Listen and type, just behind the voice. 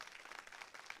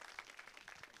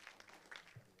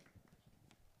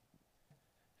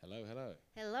Hello, hello.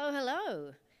 Hello,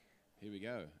 hello. Here we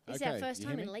go. This is okay, our first you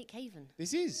time hear in me? Lake Haven.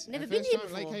 This is Never our been first here time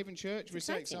at Lake before. Haven Church. It's We're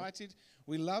so exciting. excited.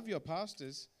 We love your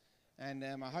pastors, and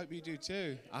I hope you do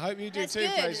too. I hope you do That's too.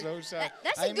 good. Praise the Lord. So,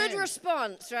 That's a good amen.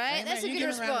 response, right? Amen. That's a You good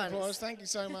give them a round of applause. response. Thank you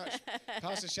so much,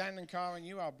 Pastor Shannon and Karen.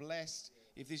 You are blessed.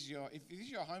 If this is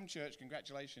your home church,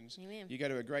 congratulations. Amen. You go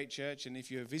to a great church, and if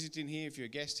you're visiting here, if you're a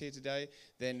guest here today,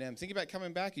 then think about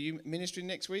coming back. Are you ministering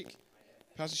next week?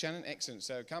 Pastor Shannon, excellent.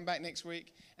 So come back next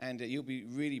week, and you'll be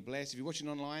really blessed. If you're watching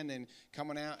online, then come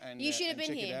on out and You should have and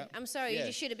been check it here. out. I'm sorry, Yeah. you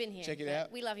just should have been here. Check it but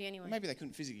out. We love you anyway. Maybe they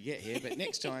couldn't physically get here, but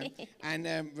next time. And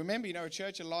remember, a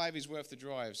church alive is worth the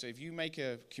drive. So if you make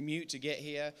a commute to get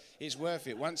here, it's worth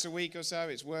it. Once a week or so,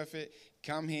 it's worth it.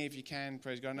 Come here if you can.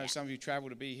 Praise God. I know some of you travel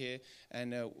to be here,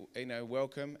 and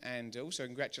welcome. And also,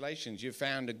 congratulations. You've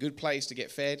found a good place to get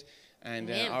fed.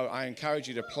 And I encourage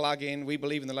you to plug in. We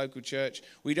believe in the local church.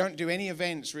 We don't do any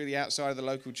events really outside of the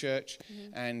local church.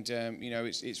 And,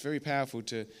 it's very powerful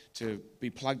to be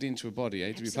plugged into a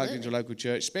body, to be plugged into a local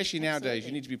church. Especially nowadays,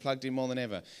 you need to be plugged in more than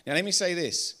ever. Now, let me say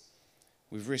this,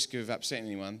 with risk of upsetting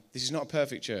anyone. This is not a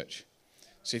perfect church.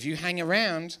 So if you hang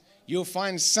around, you'll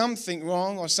find something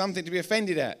wrong or something to be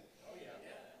offended at.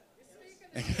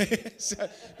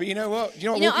 But you know what? You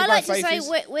know what walking I by like to faith say, is?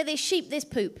 where there's sheep, there's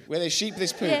poop. Where there's sheep,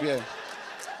 there's poop, Yeah. yeah.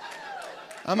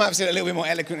 I might have said it a little bit more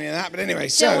eloquently than that, but anyway,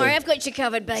 Don't worry, I've got you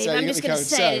covered, babe. So I'm you just got going me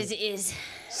to covered. say it as it is.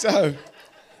 So,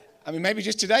 I mean, maybe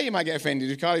just today you might get offended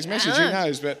with Carly's message, who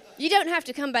knows, but... You don't have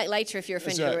to come back later if you're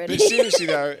offended Right. already. But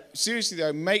seriously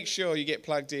though, make sure you get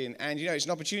plugged in. And, it's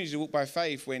an opportunity to walk by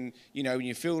faith when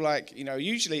you feel like,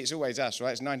 usually it's always us,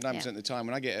 right? It's 99% of the time.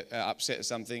 When I get upset at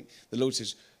something, the Lord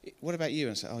says, what about you?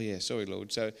 And I say, oh, yeah, sorry,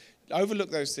 Lord. So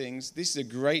overlook those things. This is a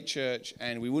great church,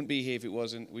 and we wouldn't be here if it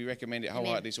wasn't. We recommend it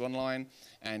wholeheartedly. It's online,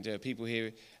 and people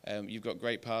here, you've got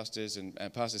great pastors, and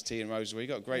Pastors T and Rose. You've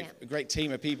got a great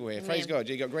team of people here. Amen. Praise God.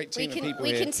 You've got a great team of people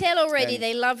here. We can tell already And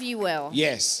they love you well.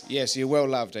 Yes, you're well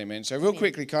loved, amen. So real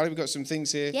quickly, Carly, we've got some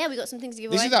things here. Yeah, we've got some things to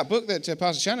give This away. is that book that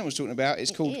Pastor Shannon was talking about.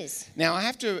 It's It called... is. Now, I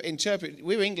have to interpret...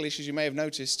 We're English, as you may have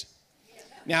noticed.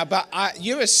 Now, but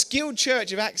you're a skilled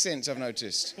church of accents, I've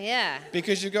noticed. Yeah.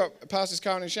 Because you've got Pastors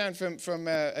Karen and Shannon from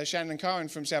Shannon and Karen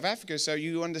from South Africa, so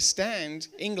you understand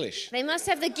English. They must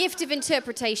have the gift of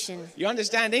interpretation. You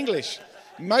understand English.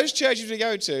 Most churches we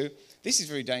go to, this is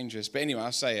very dangerous, but anyway,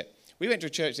 I'll say it. We went to a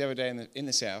church the other day in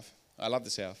the South. I love the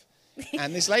South.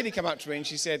 And this lady came up to me and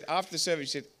she said, after the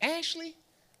service, she said, Ashley,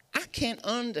 I can't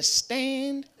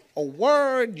understand a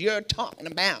word you're talking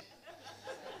about.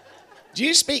 Do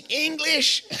you speak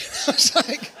English?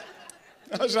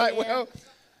 I was like, well,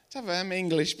 I'm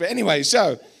English. But anyway,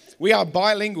 so we are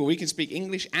bilingual. We can speak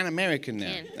English and American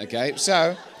now. Okay,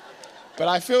 so, but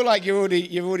I feel like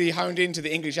you've already honed into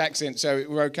the English accent, so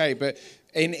we're okay. But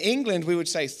in England, we would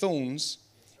say thorns.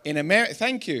 In America,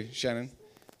 thank you, Shannon.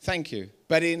 Thank you.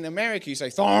 But in America, you say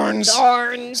thorns.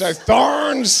 Thorns. So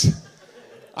thorns.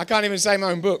 I can't even say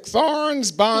my own book. Thorns,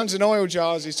 barns, and oil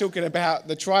jars is talking about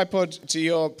the tripod to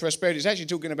your prosperity. It's actually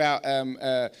talking about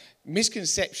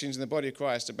misconceptions in the body of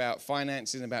Christ about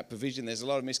finances and about provision. There's a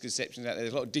lot of misconceptions out there.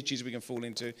 There's a lot of ditches we can fall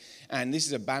into. And this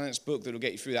is a balanced book that will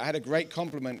get you through that. I had a great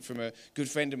compliment from a good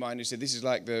friend of mine who said this is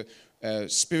like the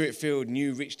spirit-filled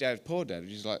new rich dad, poor dad,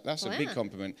 which is like, that's a big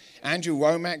compliment. Andrew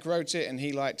Womack wrote it, and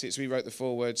he liked it, so he wrote the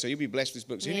foreword. So you'll be blessed with this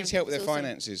book. So who needs help with their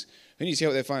finances? Who needs help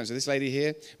with their finances? This lady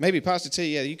here? Maybe Pastor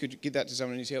T, you could give that to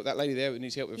someone who needs help. That lady there who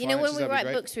needs help with finances. When we write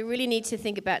books, we really need to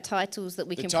think about titles that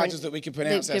we can pronounce. Titles that we can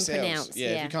pronounce ourselves. Yeah,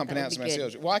 if we can't pronounce them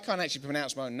ourselves. Well, I can't actually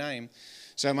pronounce my own name.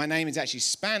 So my name is actually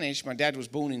Spanish. My dad was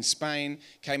born in Spain,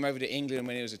 came over to England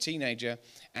when he was a teenager.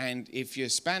 And if you're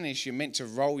Spanish, you're meant to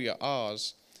roll your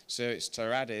R's. So it's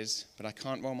Terrades, but I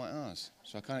can't roll my R's.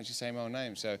 So I can't actually say my own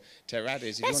name. So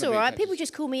Terrades. That's all right. People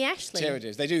just call me Ashley.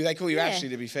 Terrades. They do. They call you Ashley,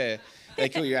 to be fair. They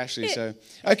call you Ashley. So,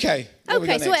 okay.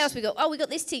 Okay, so what else we got? Oh, we got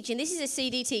this teaching. This is a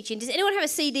CD teaching. Does anyone have a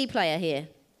CD player here?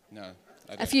 No.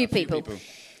 A few people.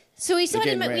 So we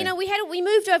started, we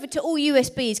moved over to all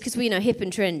USBs because we're, hip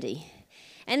and trendy.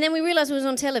 And then we realised it was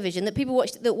on television that people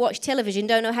that watch television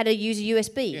don't know how to use a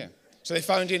USB. Yeah. So they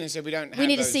phoned in and said, we don't have We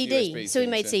need a those CD, USB so we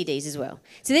made CDs as well.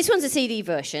 So this one's a CD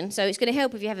version, so it's going to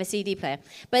help if you have a CD player.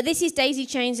 But this is Daisy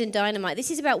Chains and Dynamite.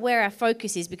 This is about where our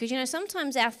focus is, because,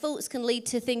 sometimes our thoughts can lead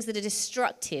to things that are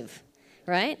destructive,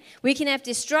 right? We can have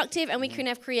destructive and we can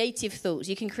have creative thoughts.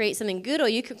 You can create something good or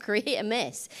you can create a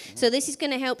mess. So this is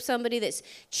going to help somebody that's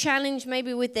challenged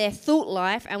maybe with their thought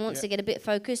life and wants to get a bit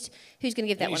focused. Who's going to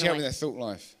give that one away? Help with their thought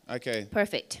life. Okay.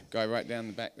 Perfect. Go right down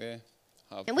the back there.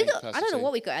 And we got, I don't know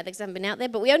what we got out there because I haven't been out there,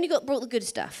 but we only brought the good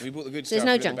stuff. We brought the good There's stuff.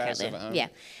 no junk out there. Yeah.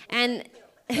 And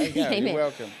There you go. Amen. You're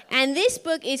welcome. And this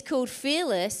book is called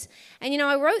Fearless. And,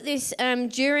 I wrote this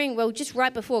just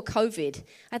right before COVID.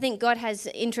 I think God has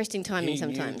interesting timing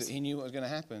sometimes. He knew what was going to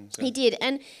happen. So. He did.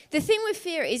 And the thing with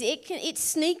fear is it's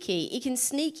sneaky. It can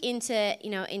sneak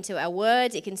into our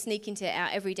words. It can sneak into our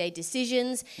everyday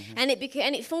decisions. Mm-hmm.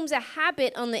 And it forms a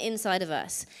habit on the inside of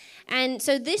us. And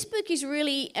so this book is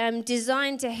really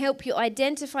designed to help you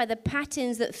identify the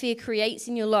patterns that fear creates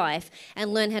in your life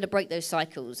and learn how to break those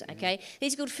cycles, okay? Mm-hmm.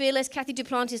 This is called Fearless. Kathy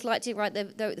Duplantis liked to write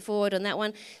the forward on that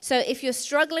one. So if you're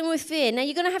struggling with fear, now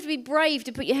you're going to have to be brave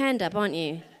to put your hand up, aren't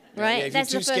you? Right? Yeah, if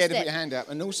That's you're too the first scared step. to put your hand up.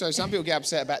 And also, some people get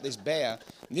upset about this bear.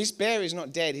 This bear is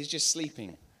not dead. He's just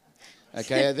sleeping.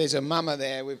 Okay, there's a mama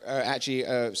there with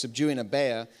subduing a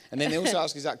bear, and then they also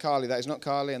ask, "Is that Carly?" That is not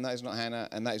Carly, and that is not Hannah,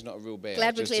 and that is not a real bear.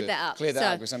 Glad we cleared that up. Clear that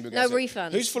up, because some people no get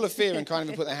refund. Who's full of fear and can't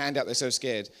even put their hand up? They're so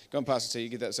scared. Go on, Pastor T. You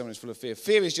give that to someone who's full of fear.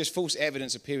 Fear is just false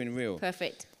evidence appearing real.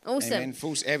 Perfect. Awesome. Amen.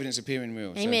 False evidence appearing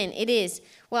real. Amen. So. It is.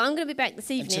 Well, I'm going to be back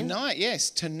this evening. And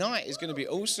tonight is going to be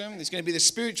awesome. It's going to be the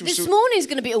spiritual. This morning is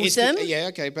going to be awesome.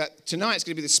 But tonight's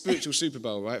going to be the spiritual Super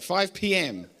Bowl, right? 5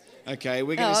 p.m. Okay,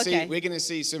 we're going to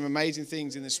see some amazing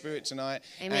things in the Spirit tonight.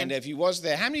 Amen. And if you was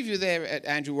there, how many of you were there at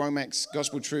Andrew Womack's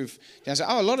Gospel Truth?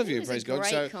 A lot of you, praise God.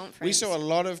 So conference. We saw a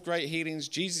lot of great healings.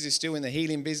 Jesus is still in the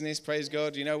healing business, praise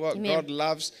God. You know what? Amen. God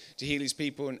loves to heal his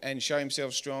people and show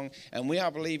himself strong. And we are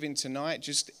believing tonight,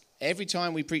 just every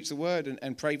time we preach the word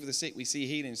and pray for the sick, we see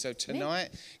healing. So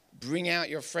tonight, bring out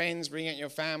your friends, bring out your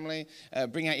family,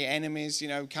 bring out your enemies.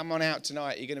 Come on out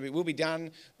tonight. We'll be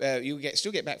done. You'll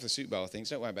still get back for the Super Bowl thing,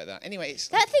 so don't worry about that. Anyway,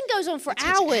 that thing goes on for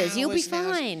hours. You'll be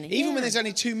fine. Even when there's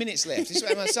only 2 minutes left. This is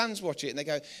why my sons watch it and they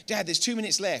go, "Dad, there's 2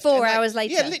 minutes left." 4 hours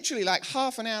later. Yeah, literally like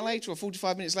half an hour later or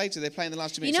 45 minutes later, they're playing the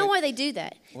last 2 minutes. You know why they do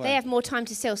that? Well, they have more time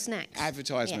to sell snacks.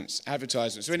 Advertisements.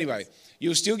 So anyway,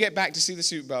 you'll still get back to see the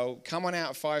Super Bowl. Come on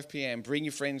out at 5 p.m. Bring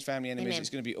your friends, family, enemies. Amen. It's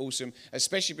going to be awesome.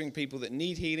 Especially bring people that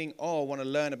need healing or want to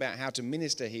learn about how to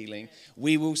minister healing.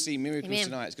 We will see miracles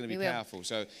tonight. It's going to be powerful.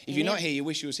 So if you're not here, you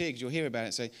wish you was here, because you'll hear about it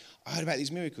and say, "I heard about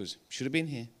these miracles. Should have been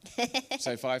here."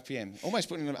 So 5 p.m. Almost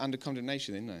putting them under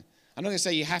condemnation, isn't it? I'm not going to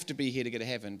say you have to be here to go to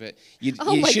heaven, but you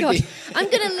should be. I'm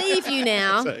going to leave you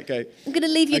now. Okay. I'm going to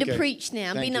leave you to preach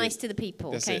now. Be nice to the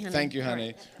people. That's okay, it. Honey? Thank you, honey.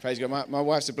 Right. Praise God. My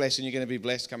wife's a blessing. You're going to be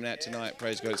blessed coming out tonight.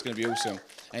 Praise God. It's going to be awesome.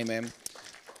 Amen.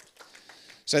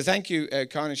 So thank you,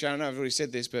 Karen and Sharon. I know I've already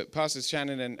said this, but Pastors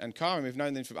Shannon and Karen, we've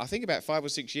known them for, I think, about 5 or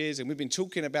 6 years, and we've been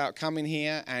talking about coming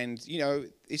here, and,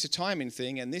 it's a timing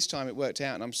thing, and this time it worked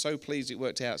out, and I'm so pleased it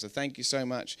worked out. So thank you so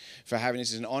much for having us.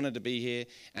 It's an honor to be here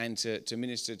and to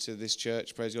minister to this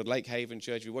church. Praise God. Lake Haven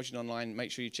Church. If you're watching online, make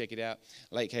sure you check it out.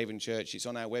 Lake Haven Church. It's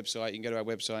on our website. You can go to our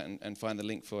website and find the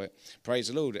link for it. Praise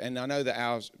the Lord. And I know that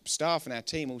our staff and our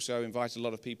team also invited a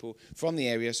lot of people from the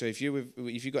area. So if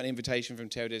you got an invitation from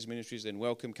Teodes Ministries, then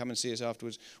welcome. Come and see us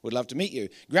afterwards. We'd love to meet you.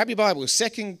 Grab your Bible.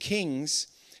 2 Kings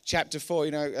chapter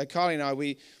 4. Carly and I,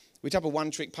 we type of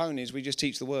one-trick ponies. We just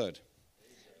teach the word.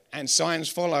 And signs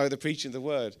follow the preaching of the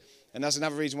word. And that's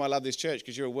another reason why I love this church,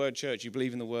 because you're a word church. You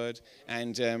believe in the word.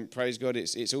 And praise God,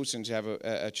 it's awesome to have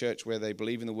a church where they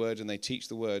believe in the word and they teach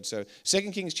the word. So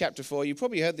 2 Kings chapter 4, you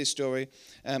probably heard this story.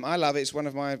 I love it. It's one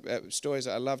of my stories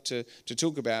that I love to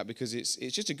talk about, because it's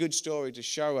just a good story to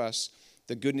show us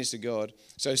the goodness of God.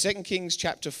 So 2 Kings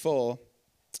chapter 4.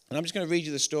 And I'm just going to read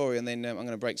you the story, and then I'm going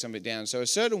to break some of it down. So a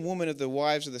certain woman of the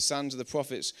wives of the sons of the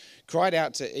prophets cried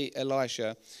out to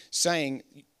Elisha, saying,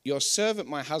 "Your servant,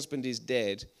 my husband, is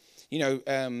dead."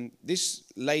 This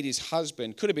lady's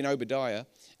husband could have been Obadiah,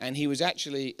 and he was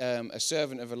actually a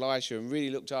servant of Elisha and really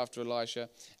looked after Elisha.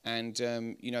 And,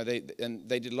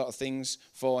 they did a lot of things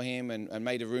for him and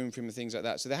made a room for him and things like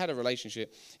that. So they had a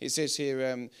relationship. It says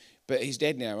here, but he's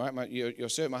dead now, right? Your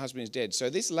servant, my husband, is dead. So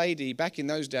this lady, back in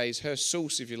those days, her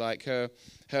source, if you like,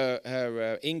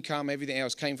 her income, everything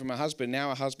else came from her husband. Now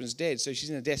her husband's dead, so she's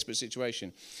in a desperate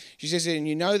situation. She says, "And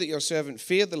you know that your servant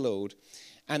feared the Lord,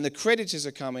 and the creditors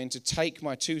are coming to take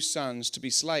my 2 sons to be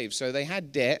slaves." So they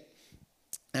had debt.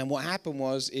 And what happened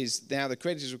is now the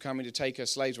creditors were coming to take her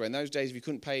slaves away. In those days, if you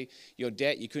couldn't pay your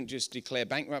debt, you couldn't just declare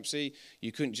bankruptcy.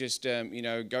 You couldn't just,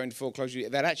 go into foreclosure.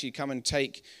 They'd actually come and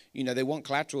take, they want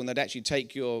collateral, and they'd actually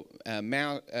take your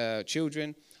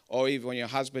children or even your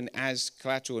husband as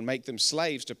collateral and make them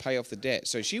slaves to pay off the debt.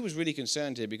 So she was really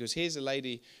concerned here, because here's a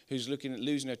lady who's looking at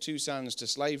losing her 2 sons to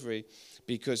slavery,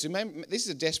 because remember, this is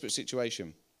a desperate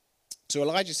situation. So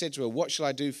Elijah said to her, "What shall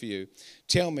I do for you?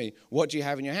 Tell me, what do you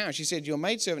have in your house?" She said, "Your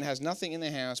maidservant has nothing in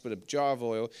the house but a jar of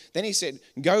oil." Then he said,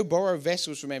 "Go borrow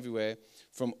vessels from everywhere,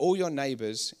 from all your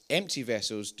neighbors, empty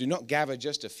vessels. Do not gather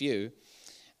just a few.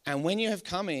 And when you have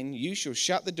come in, you shall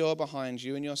shut the door behind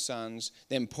you and your sons,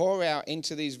 then pour out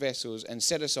into these vessels and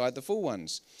set aside the full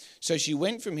ones. So she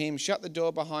went from him, shut the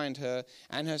door behind her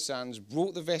and her sons,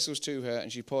 brought the vessels to her,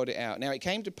 and she poured it out. Now it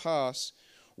came to pass,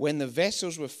 when the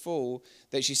vessels were full,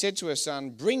 that she said to her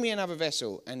son, bring me another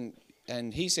vessel.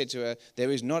 And he said to her, there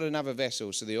is not another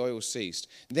vessel. So the oil ceased.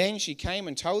 Then she came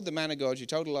and told the man of God, she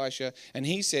told Elisha, and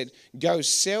he said, go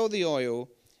sell the oil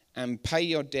and pay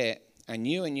your debt, and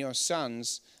you and your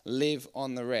sons live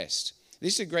on the rest.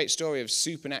 This is a great story of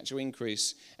supernatural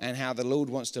increase and how the Lord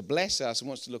wants to bless us and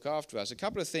wants to look after us. A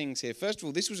couple of things here. First of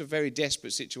all, this was a very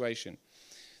desperate situation.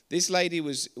 This lady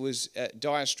was at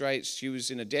dire straits. She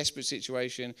was in a desperate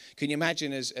situation. Can you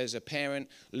imagine as a parent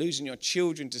losing your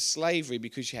children to slavery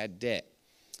because you had debt?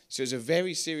 So it was a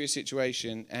very serious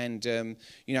situation. And,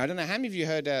 I don't know, how many of you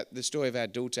heard the story of our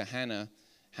daughter Hannah,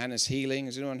 Hannah's healing?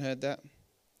 Has anyone heard that?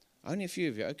 Only a few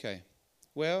of you. Okay.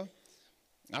 Well,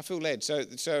 I feel led.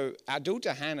 So our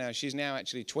daughter Hannah, she's now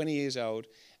actually 20 years old,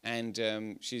 and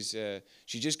she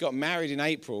just got married in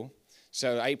April.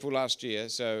 So April last year.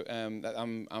 So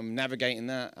I'm navigating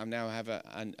that. I now have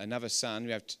another son.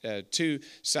 We have two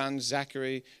sons.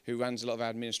 Zachary, who runs a lot of our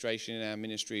administration in our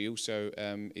ministry, also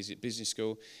is at business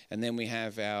school. And then we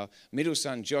have our middle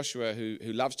son, Joshua,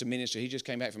 who loves to minister. He just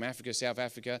came back from Africa, South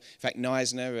Africa. In fact,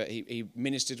 Neisner, he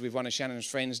ministered with one of Shannon's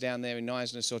friends down there in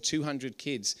Neisner. Saw 200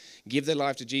 kids give their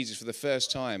life to Jesus for the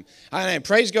first time. I don't know,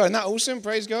 praise God. Isn't that awesome?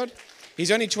 Praise God.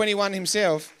 He's only 21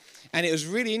 himself. And it was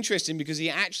really interesting because he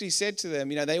actually said to them,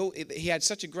 he had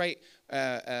such a great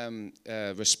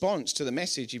response to the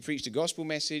message. He preached a gospel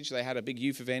message. They had a big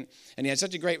youth event, and he had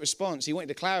such a great response. He wanted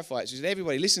to clarify it. So he said,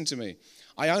 everybody, listen to me.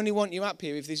 I only want you up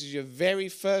here if this is your very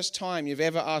first time you've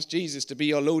ever asked Jesus to be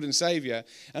your Lord and Savior.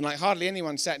 And like hardly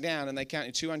anyone sat down, and they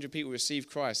counted 200 people received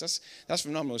Christ. That's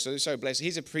phenomenal. So they're so blessed.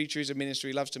 He's a preacher. He's a minister.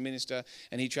 He loves to minister,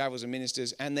 and he travels and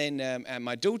ministers. And then and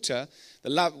my daughter,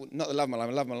 not the love of my life.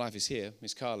 The love of my life is here,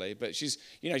 Miss Carly. But she's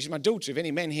my daughter. If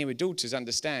any men here with daughters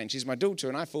understand, she's my daughter.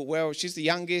 And I thought, well, she's the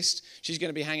youngest. She's going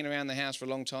to be hanging around the house for a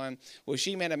long time. Well,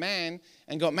 she met a man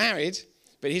and got married.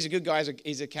 But he's a good guy.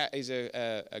 He's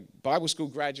a Bible school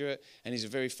graduate, and he's a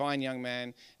very fine young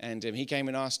man. And he came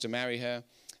and asked to marry her.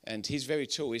 And he's very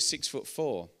tall. He's 6'4".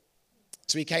 So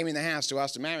he came in the house to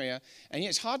ask to marry her. And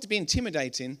it's hard to be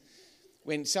intimidating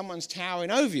when someone's towering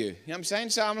over you. You know what I'm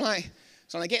saying? So I'm like,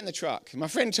 get in the truck. My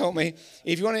friend told me,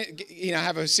 if you want to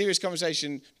have a serious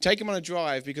conversation, take them on a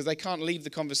drive because they can't leave the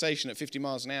conversation at 50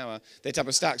 miles an hour. They're type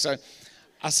of stuck. So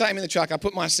I sat him in the truck. I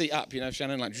put my seat up,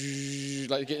 Shannon, like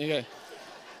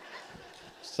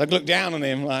So I looked down on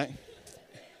him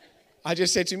I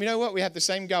just said to him, you know what? We have the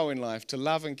same goal in life, to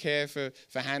love and care for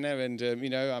Hannah. And,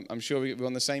 I'm sure we're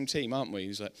on the same team, aren't we?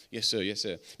 He's like, yes, sir, yes,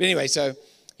 sir. But anyway, so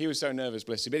he was so nervous,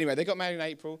 bless him. But anyway, they got married in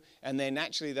April. And then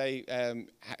actually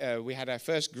we had our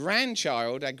first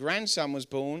grandchild. Our grandson was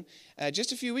born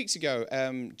just a few weeks ago.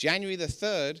 January the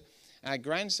 3rd, our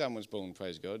grandson was born,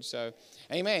 praise God. So,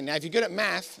 amen. Now, if you're good at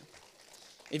math,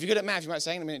 you might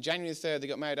say, in a minute, January the 3rd, they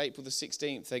got married April the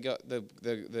 16th. They got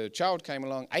the child came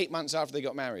along 8 months after they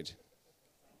got married.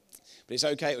 But it's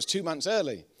okay, it was 2 months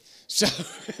early.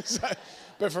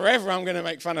 But forever I'm going to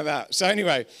make fun of that. So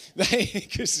anyway, that'd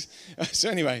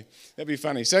be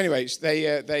funny. So anyway,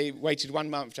 they waited 1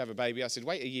 month to have a baby. I said,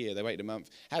 wait a year. They waited a month,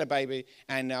 had a baby.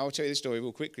 And I'll tell you this story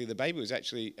real quickly. The baby was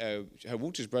actually, her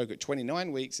waters broke at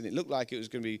 29 weeks, and it looked like there was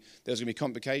going to be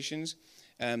complications.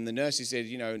 The nurses said,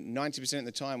 90% of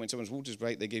the time when someone's waters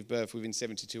break, they give birth within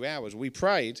 72 hours. We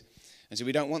prayed and said,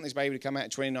 we don't want this baby to come out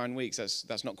at 29 weeks.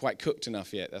 That's not quite cooked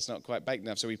enough yet. That's not quite baked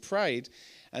enough. So we prayed,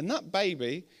 and that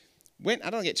baby went, I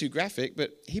don't want to get too graphic,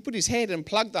 but he put his head and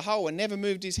plugged the hole and never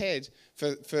moved his head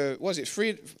for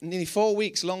nearly 4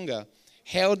 weeks longer.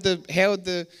 Held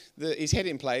his head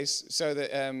in place so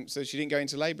that so she didn't go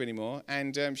into labor anymore.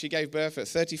 And she gave birth at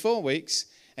 34 weeks.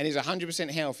 And he's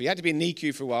 100% healthy. He had to be in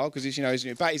NICU for a while because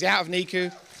but he's out of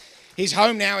NICU. He's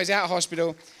home now. He's out of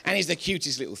hospital, and he's the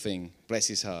cutest little thing. Bless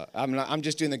his heart. I'm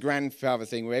just doing the grandfather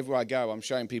thing. Wherever I go, I'm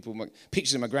showing people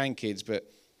pictures of my grandkids.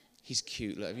 But he's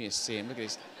cute. Look, you see him. Look at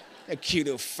his cute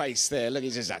little face there. Look,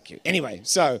 he's just that cute. Anyway,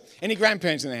 so any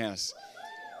grandparents in the house?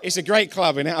 It's a great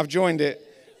club, and I've joined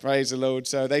it. Praise the Lord.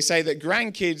 So they say that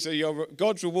grandkids are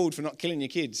God's reward for not killing your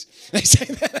kids. They say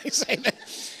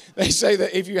that. They say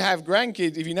that if you have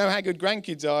grandkids, if you know how good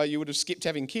grandkids are, you would have skipped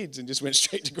having kids and just went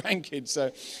straight to grandkids.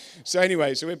 So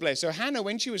anyway, so we're blessed. So Hannah,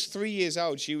 when she was 3 years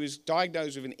old, she was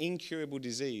diagnosed with an incurable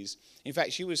disease. In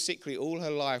fact, she was sickly all her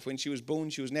life. When she was born,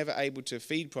 she was never able to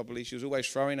feed properly. She was always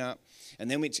throwing up. And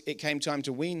then it came time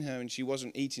to wean her, and she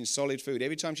wasn't eating solid food.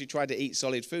 Every time she tried to eat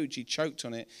solid food, she choked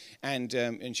on it, and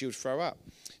she would throw up.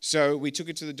 So we took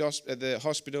her to the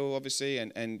hospital, obviously,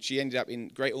 and she ended up in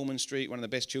Great Ormond Street, one of the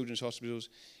best children's hospitals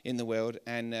in the world,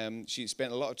 and she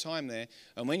spent a lot of time there.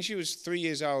 And when she was 3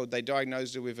 years old, they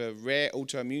diagnosed her with a rare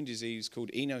autoimmune disease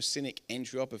called eosinophilic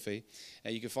enteropathy.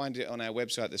 You can find it on our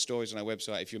website. The story's on our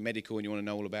website if you're medical and you want to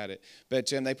know all about it. But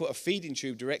they put a feeding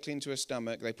tube directly into her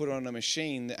stomach. They put her on a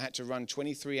machine that had to run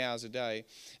 23 hours a day,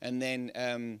 and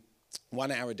then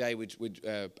 1 hour a day would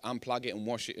unplug it and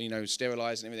wash it,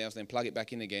 sterilize and everything else, then plug it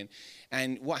back in again.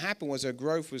 And what happened was her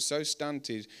growth was so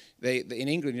stunted. In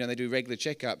England, they do regular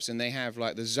checkups, and they have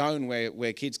like the zone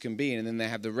where kids can be in, and then they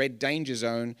have the red danger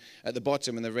zone at the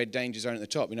bottom and the red danger zone at the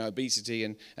top, obesity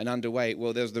and underweight.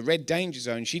 Well, there was the red danger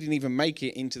zone. She didn't even make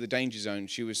it into the danger zone.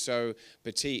 She was so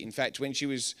petite. In fact, when she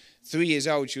was 3 years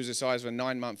old, she was the size of a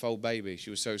 9-month-old baby. She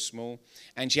was so small.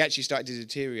 And she actually started to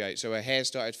deteriorate. So her hair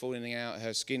started falling out.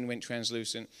 Her skin went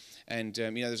translucent. And,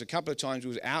 there's a couple of times we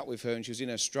was out with her, and she was in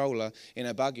her stroller, in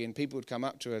her buggy, and people would come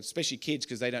up to her, especially kids,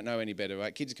 because they don't know any better,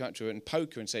 right? Kids would come up to her and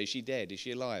poke her and say, is she dead? Is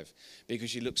she alive? Because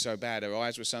she looked so bad. Her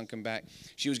eyes were sunken back.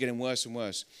 She was getting worse and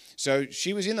worse. So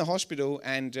she was in the hospital,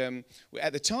 and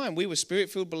at the time, we were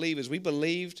spirit-filled believers. We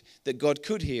believed that God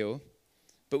could heal,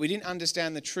 but we didn't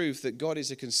understand the truth that God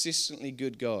is a consistently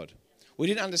good God. We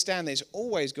didn't understand that it's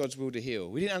always God's will to heal.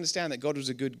 We didn't understand that God was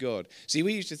a good God. See,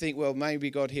 we used to think, well,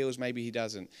 maybe God heals, maybe he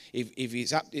doesn't. If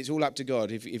it's all up to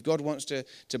God. If God wants to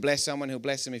bless someone, he'll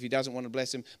bless them. If he doesn't want to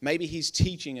bless them, maybe he's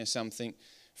teaching us something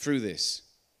through this.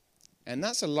 And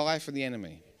that's a lie from the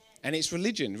enemy. And it's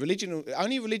religion.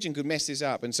 Only religion could mess this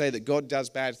up and say that God does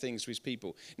bad things to his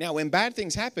people. Now, when bad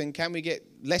things happen, can we get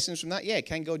lessons from that? Yeah.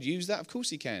 Can God use that? Of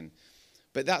course he can.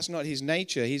 But that's not his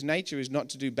nature. His nature is not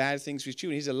to do bad things for his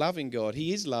children. He's a loving God.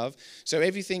 He is love. So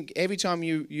every time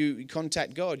you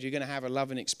contact God, you're going to have a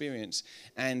loving experience.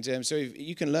 And so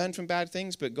you can learn from bad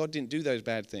things, but God didn't do those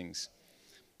bad things.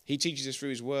 He teaches us through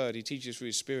his word. He teaches us through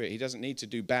his spirit. He doesn't need to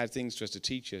do bad things to us to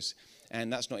teach us.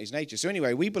 And that's not his nature. So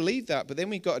anyway, we believe that. But then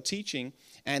we got a teaching,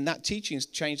 and that teaching's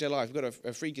changed our life. We've got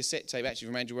a free cassette tape actually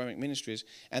from Andrew Womack Ministries.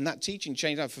 And that teaching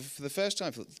changed our life. For the first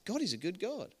time, God is a good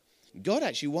God. God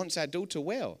actually wants our daughter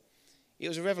well. It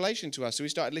was a revelation to us. So we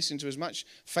started listening to as much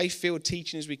faith-filled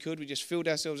teaching as we could. We just filled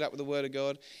ourselves up with the Word of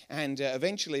God. And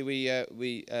eventually we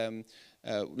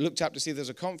looked up to see if there was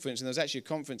a conference. And there was actually a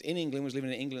conference in England. I was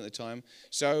living in England at the time.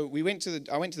 So I went to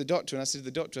the doctor, and I said to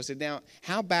the doctor, now,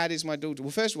 how bad is my daughter?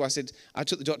 Well, first of all, I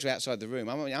took the doctor outside the room.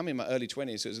 I'm in my early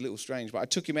 20s, so it was a little strange. But I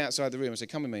took him outside the room. I said,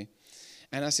 come with me.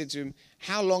 And I said to him,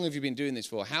 how long have you been doing this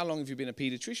for? How long have you been a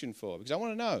pediatrician for? Because I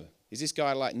want to know. Is this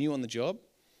guy like new on the job?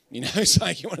 It's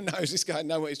like you want to know, does this guy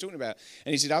know what he's talking about?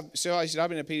 And he said, I've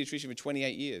been a pediatrician for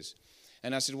 28 years.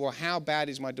 And I said, well, how bad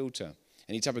is my daughter?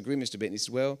 And he type of grimaced a bit, and he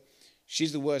said, well,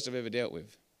 she's the worst I've ever dealt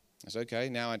with. I said, okay,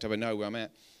 now I type of know where I'm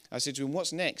at. I said to him,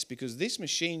 what's next? Because this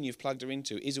machine you've plugged her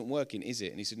into isn't working, is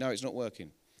it? And he said, no, it's not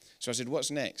working. So I said,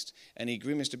 what's next? And he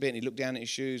grimaced a bit, and he looked down at his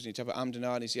shoes, and he type of ummed and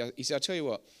ahed, and he said, I'll tell you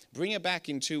what, bring her back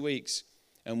in 2 weeks,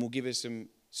 and we'll give her some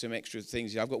extra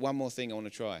things. I've got one more thing I want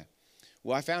to try.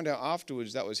 Well, I found out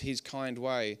afterwards that was his kind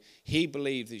way. He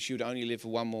believed that she would only live for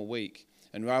 1 more week.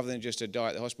 And rather than just her die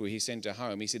at the hospital, he sent her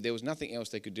home. He said there was nothing else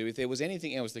they could do. If there was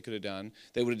anything else they could have done,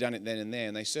 they would have done it then and there.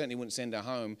 And they certainly wouldn't send her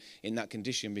home in that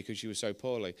condition because she was so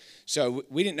poorly. So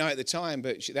we didn't know at the time,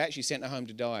 but they actually sent her home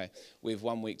to die with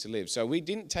 1 week to live. So we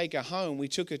didn't take her home. We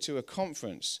took her to a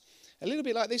conference. A little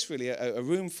bit like this, really, a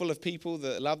room full of people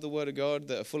that love the Word of God,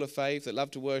 that are full of faith, that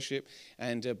love to worship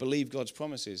and believe God's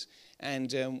promises.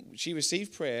 And she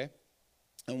received prayer.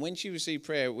 And when she received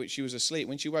prayer, which she was asleep,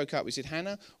 when she woke up, we said,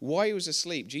 Hannah, while you was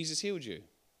asleep, Jesus healed you.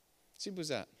 Simple as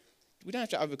that. We don't have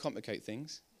to overcomplicate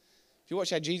things. If you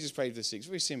watch how Jesus prayed for the sick, it's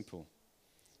very simple.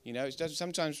 It's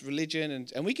sometimes religion,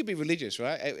 and we could be religious,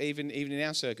 right? Even in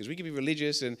our circles, we could be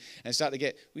religious and start to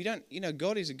get, we don't,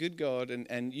 God is a good God,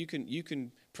 and you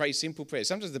can pray simple prayers.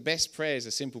 Sometimes the best prayers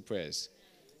are simple prayers.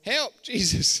 Help,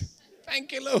 Jesus.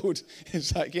 Thank you, Lord.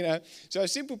 It's like, so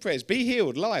simple prayers. Be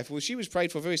healed, life. Well, she was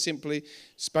prayed for very simply,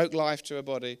 spoke life to her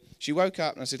body. She woke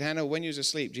up and I said, Hannah, when you was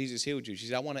asleep, Jesus healed you. She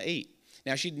said, I want to eat.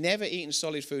 Now, she'd never eaten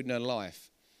solid food in her life.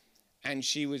 And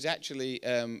she was actually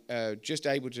just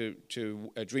able to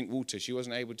drink water. She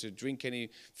wasn't able to drink any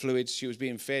fluids. She was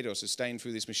being fed or sustained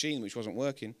through this machine, which wasn't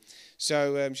working.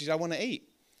 So she said, I want to eat.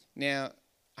 Now,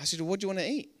 I said, well, what do you want to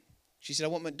eat? She said, I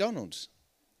want McDonald's.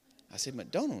 I said,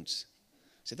 McDonald's?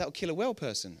 I said, that'll kill a well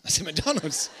person. I said,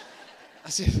 McDonald's? I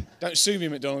said, don't sue me,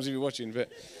 McDonald's, if you're watching, but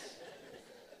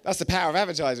that's the power of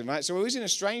advertising, right? So we was in a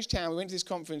strange town. We went to this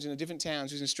conference in a different town.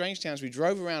 We was in strange towns. We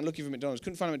drove around looking for McDonald's.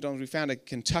 Couldn't find a McDonald's. We found a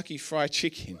Kentucky Fried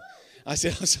Chicken. I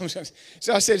said, so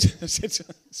I said,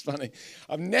 it's funny.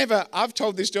 I've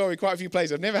told this story quite a few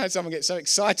places. I've never had someone get so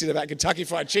excited about Kentucky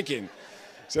Fried Chicken.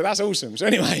 So that's awesome. So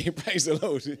anyway, praise the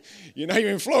Lord. You know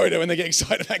you're in Florida when they get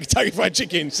excited about Kentucky Fried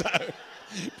Chicken. So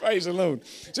praise the Lord.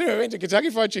 So anyway, we went to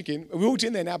Kentucky Fried Chicken. We walked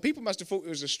in there. Now, people must have thought it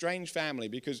was a strange family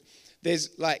because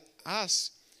there's like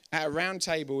us at a round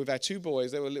table with our two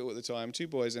boys. They were little at the time, two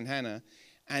boys and Hannah.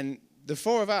 And the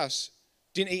four of us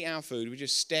didn't eat our food. We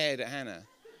just stared at Hannah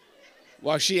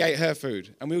while she ate her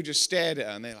food. And we all just stared at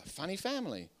her. And they're like, funny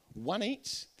family. One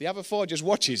eats, the other four just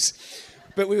watches.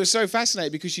 But we were so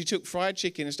fascinated because she took fried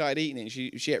chicken and started eating it.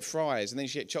 She ate fries, and then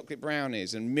she ate chocolate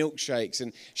brownies and milkshakes.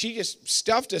 And she just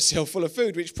stuffed herself full of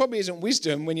food, which probably isn't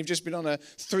wisdom when you've just been on a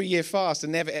 3-year fast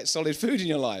and never ate solid food in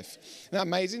your life. Isn't that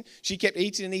amazing? She kept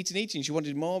eating and eating and eating. She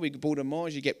wanted more. We bought her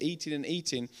more. She kept eating and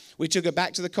eating. We took her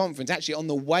back to the conference. Actually, on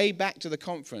the way back to the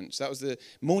conference, that was the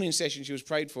morning session she was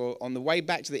prayed for. On the way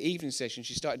back to the evening session,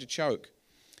 she started to choke.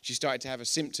 She started to have a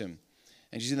symptom.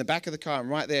 And she's in the back of the car, and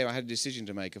right there I had a decision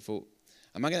to make. I thought,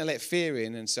 am I going to let fear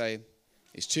in and say,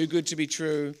 it's too good to be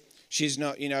true, she's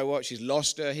not, you know what, she's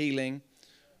lost her healing.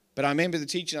 But I remember the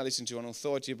teaching I listened to on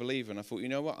authority of believer, and I thought, you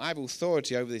know what, I have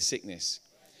authority over this sickness.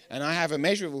 And I have a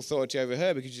measure of authority over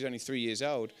her because she's only 3 years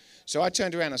old. So I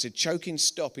turned around and I said, choking,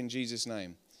 stop in Jesus'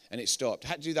 name. And it stopped. I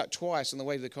had to do that twice on the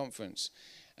way to the conference.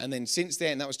 And then since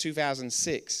then, that was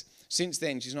 2006. Since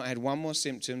then, she's not had one more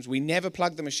symptoms. We never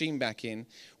plugged the machine back in.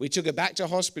 We took her back to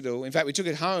hospital. In fact, we took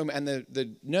it home, and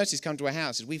the nurses come to our house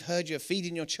and said, we've heard you're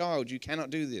feeding your child. You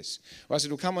cannot do this. Well, I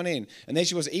said, well, come on in. And there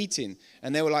she was eating.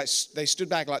 And they were like, they stood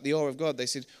back like the awe of God. They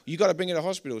said, you got to bring her to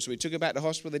hospital. So we took her back to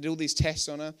hospital. They did all these tests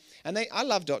on her. And I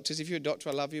love doctors. If you're a doctor,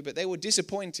 I love you. But they were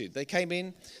disappointed. They came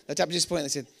in, they were disappointed. They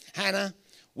said, Hannah,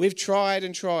 we've tried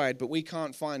and tried, but we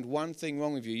can't find one thing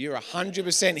wrong with you. You're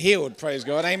 100% healed, praise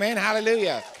God. Amen,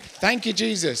 hallelujah. Thank you,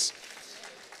 Jesus.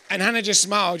 And Hannah just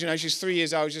smiled, you know, she's 3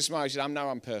 years old, she just smiled. She said,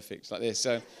 I'm perfect, like this.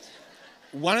 So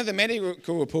one of the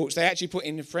medical reports, they actually put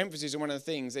in parentheses on one of the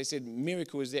things, they said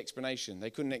miracle is the explanation. They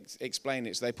couldn't explain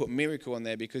it, so they put miracle on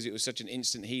there because it was such an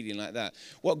instant healing like that.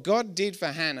 What God did for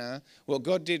Hannah, what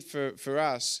God did for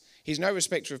us, he's no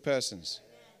respecter of persons.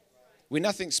 We're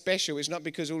nothing special. It's not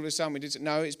because all of a sudden we did it.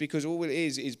 No, it's because all it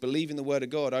is believing the word of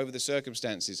God over the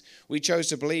circumstances. We chose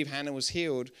to believe Hannah was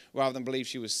healed rather than believe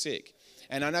she was sick.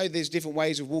 And I know there's different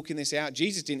ways of walking this out.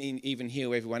 Jesus didn't even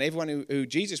heal everyone. Everyone who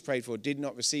Jesus prayed for did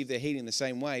not receive their healing the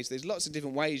same way. So there's lots of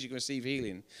different ways you can receive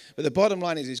healing. But the bottom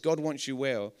line is God wants you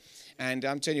well. And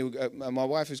I'm telling you, my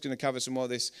wife is going to cover some more of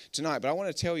this tonight. But I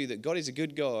want to tell you that God is a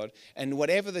good God. And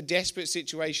whatever the desperate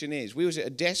situation is, we was at a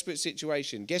desperate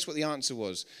situation. Guess what the answer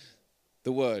was?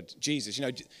 The word, Jesus. You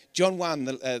know, John 1,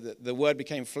 the word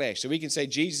became flesh. So we can say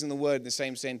Jesus and the word in the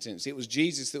same sentence. It was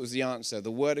Jesus that was the answer.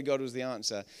 The word of God was the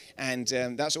answer. And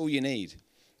that's all you need.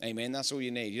 Amen. That's all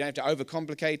you need. You don't have to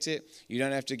overcomplicate it. You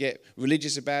don't have to get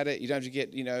religious about it. You don't have to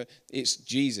get, it's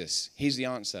Jesus. He's the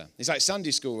answer. It's like Sunday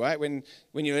school, right? When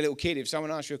you're a little kid, if someone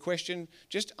asks you a question,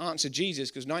 just answer Jesus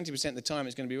because 90% of the time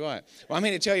it's going to be right. Well, I'm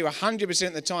here to tell you 100%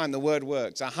 of the time the word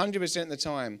works. 100% of the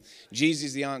time Jesus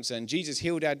is the answer. And Jesus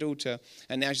healed our daughter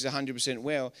and now she's 100%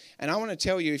 well. And I want to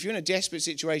tell you, if you're in a desperate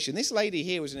situation, this lady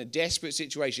here was in a desperate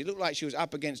situation. It looked like she was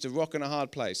up against a rock and a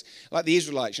hard place. Like the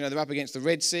Israelites, they're up against the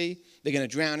Red Sea. They're going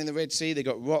to drown in the Red Sea. They've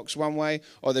got rocks one way,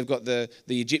 or they've got the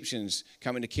Egyptians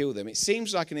coming to kill them. It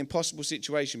seems like an impossible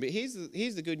situation, but here's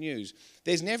the good news.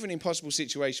 There's never an impossible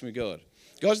situation with God.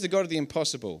 God's the God of the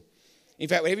impossible. In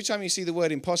fact, every time you see the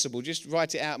word impossible, just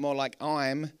write it out more like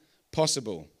I'm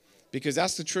possible, because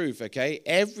that's the truth, okay?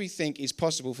 Everything is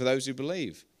possible for those who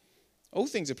believe. All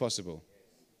things are possible.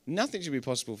 Nothing should be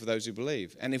possible for those who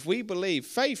believe. And if we believe,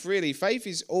 faith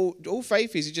is all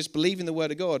faith is just believing the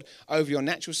word of God over your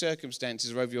natural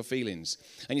circumstances or over your feelings.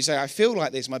 And you say, I feel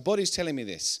like this, my body's telling me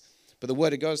this. But the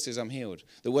word of God says I'm healed.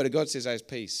 The word of God says I have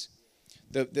peace.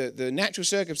 The natural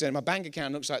circumstance, my bank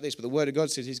account looks like this, but the word of God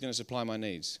says he's going to supply my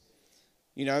needs.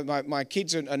 My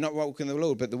kids are not walking the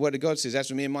Lord, but the word of God says, as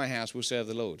for me and my house, we'll serve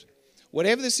the Lord.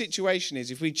 Whatever the situation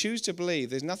is, if we choose to believe,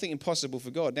 there's nothing impossible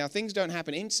for God. Now, things don't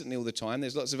happen instantly all the time.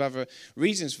 There's lots of other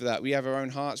reasons for that. We have our own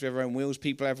hearts. We have our own wills.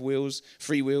 People have wills,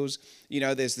 free wills.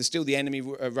 There's still the enemy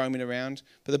roaming around.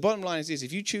 But the bottom line is this.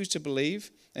 If you choose to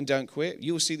believe and don't quit,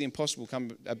 you'll see the impossible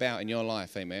come about in your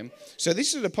life. Amen. So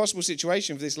this is a possible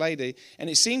situation for this lady, and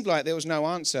it seemed like there was no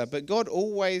answer. But God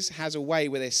always has a way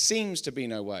where there seems to be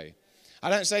no way. I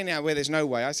don't say now where there's no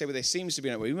way. I say where there seems to be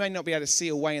no way. We may not be able to see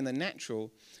a way in the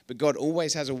natural, but God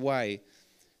always has a way.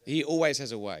 He always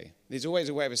has a way. There's always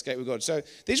a way of escape with God. So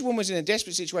this woman was in a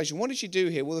desperate situation. What did she do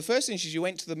here? Well, the first thing she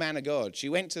went to the man of God. She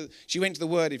went to the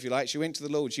word, if you like. She went to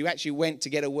the Lord. She actually went to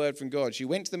get a word from God. She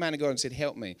went to the man of God and said,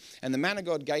 help me. And the man of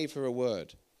God gave her a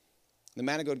word. The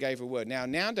man of God gave her a word. Now,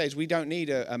 nowadays, we don't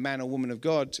need a man or woman of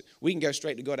God. We can go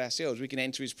straight to God ourselves. We can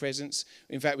enter his presence.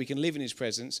 In fact, we can live in his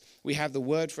presence. We have the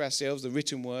word for ourselves, the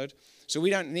written word. So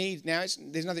we don't need, now,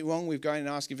 there's nothing wrong with going and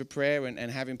asking for prayer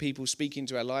and having people speak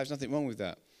into our lives. Nothing wrong with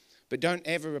that. But don't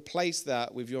ever replace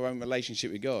that with your own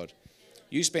relationship with God.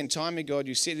 You spend time with God,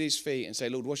 you sit at his feet and say,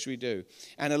 Lord, what should we do?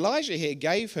 And Elijah here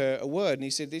gave her a word, and he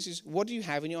said, what do you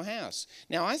have in your house?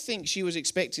 Now, I think she was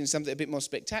expecting something a bit more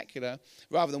spectacular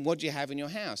rather than what do you have in your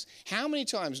house? How many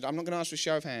times, I'm not going to ask for a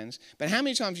show of hands, but how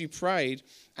many times you prayed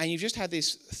and you've just had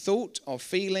this thought or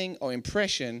feeling or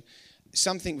impression,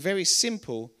 something very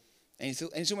simple, and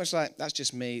it's almost like, that's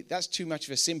just me. That's too much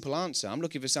of a simple answer. I'm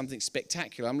looking for something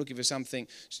spectacular. I'm looking for something,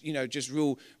 just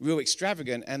real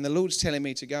extravagant. And the Lord's telling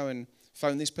me to go and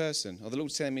phone this person. Or the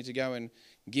Lord's telling me to go and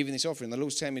give in this offering. The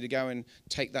Lord's telling me to go and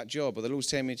take that job. Or the Lord's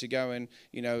telling me to go and,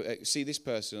 see this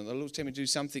person. Or the Lord's telling me to do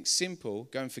something simple.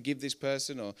 Go and forgive this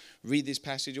person or read this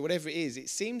passage or whatever it is. It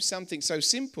seems something so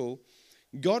simple.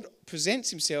 God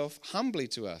presents himself humbly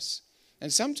to us.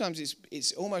 And sometimes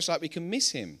it's almost like we can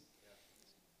miss him.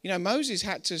 Moses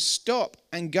had to stop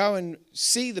and go and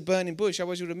see the burning bush,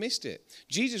 otherwise he would have missed it.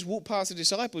 Jesus walked past the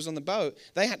disciples on the boat.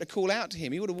 They had to call out to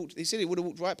him. He said he would have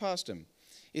walked right past them.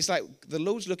 It's like the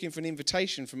Lord's looking for an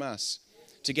invitation from us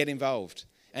to get involved.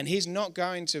 And he's not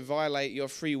going to violate your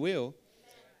free will.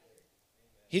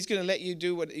 He's going to let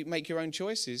you make your own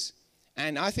choices.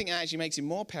 And I think it actually makes it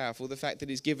more powerful, the fact that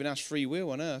he's given us free will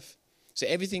on earth. So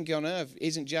everything on earth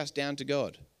isn't just down to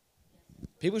God.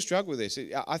 People struggle with this.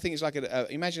 I think it's like,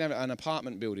 imagine having an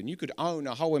apartment building. You could own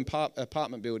a whole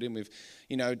apartment building with,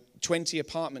 20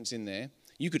 apartments in there.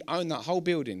 You could own that whole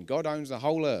building. God owns the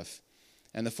whole earth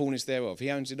and the fullness thereof.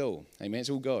 He owns it all. Amen. It's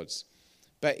all God's.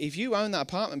 But if you own that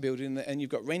apartment building and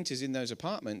you've got renters in those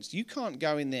apartments, you can't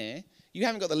go in there. You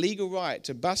haven't got the legal right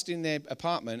to bust in their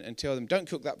apartment and tell them, don't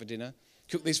cook that for dinner,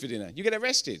 cook this for dinner. You get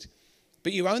arrested.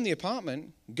 But you own the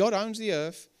apartment. God owns the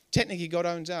earth. Technically, God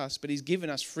owns us, but he's given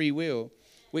us free will,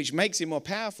 which makes it more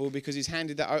powerful because he's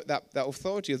handed that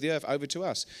authority of the earth over to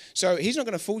us. So he's not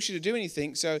going to force you to do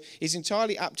anything. So it's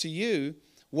entirely up to you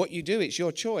what you do. It's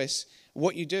your choice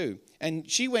what you do.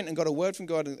 And she went and got a word from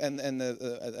God, and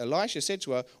Elisha said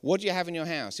to her, what do you have in your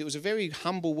house? It was a very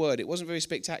humble word. It wasn't very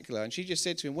spectacular. And she just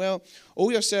said to him, well,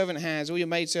 all your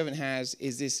maidservant has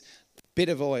is this bit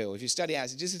of oil. If you study out,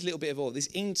 it's just this little bit of oil, this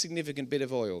insignificant bit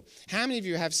of oil. How many of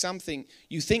you have something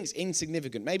you think is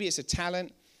insignificant? Maybe it's a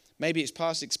talent. Maybe it's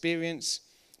past experience.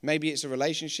 Maybe it's a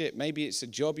relationship. Maybe it's a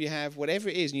job you have. Whatever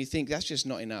it is, and you think that's just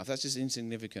not enough. That's just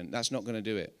insignificant. That's not going to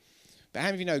do it. But how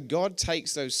many of you know God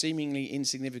takes those seemingly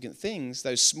insignificant things,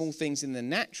 those small things in the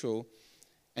natural,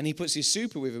 and he puts his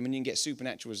super with them, and you can get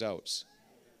supernatural results.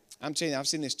 I'm telling you, I've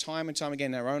seen this time and time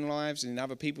again in our own lives and in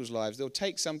other people's lives. They'll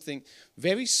take something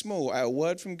very small, a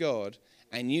word from God,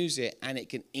 and use it, and it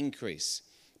can increase.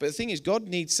 But the thing is, God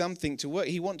needs something to work.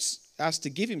 He wants us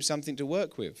to give him something to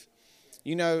work with.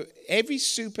 Every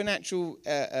supernatural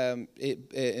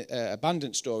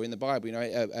abundance story in the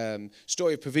Bible,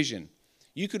 story of provision.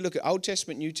 You could look at Old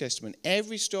Testament, New Testament.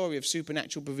 Every story of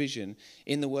supernatural provision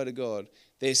in the Word of God,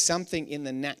 there's something in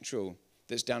the natural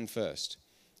that's done first.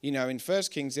 In 1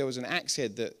 Kings, there was an axe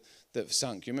head that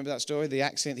sunk. You remember that story? The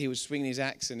axe head, he was swinging his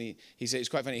axe, and he said, it's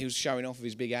quite funny, he was showing off of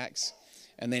his big axe.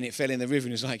 And then it fell in the river,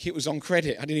 and it was like, it was on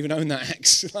credit. I didn't even own that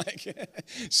axe.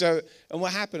 And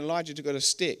what happened? Elijah got a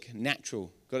stick,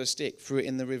 got a stick, threw it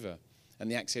in the river, and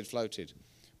the axe head floated.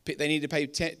 They needed to pay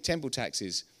temple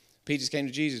taxes. Peter came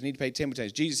to Jesus, need to pay temple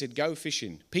taxes. Jesus said, go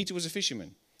fishing. Peter was a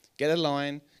fisherman. Get a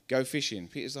line, go fishing.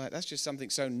 Peter's like, that's just something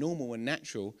so normal and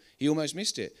natural. He almost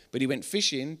missed it. But he went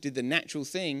fishing, did the natural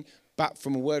thing, but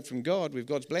from a word from God, with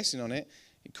God's blessing on it,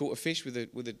 he caught a fish with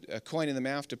a coin in the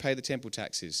mouth to pay the temple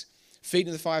taxes.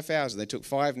 Feeding the 5,000, they took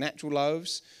 5 natural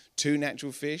loaves, 2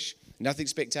 natural fish, nothing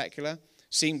spectacular.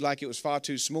 Seemed like it was far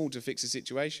too small to fix the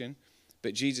situation,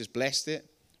 but Jesus blessed it,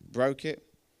 broke it,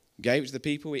 gave it to the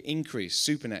people. It increased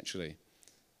supernaturally.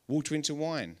 Water into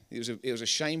wine. It was a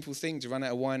shameful thing to run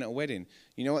out of wine at a wedding.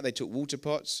 You know what? They took water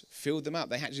pots, filled them up.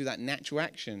 They had to do that natural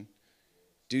action.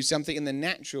 Do something in the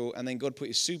natural, and then God put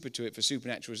his super to it for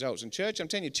supernatural results. And church, I'm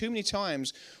telling you, too many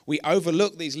times we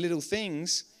overlook these little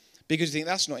things because you think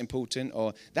that's not important,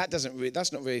 or that's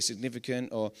not really significant,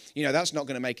 or that's not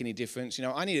going to make any difference.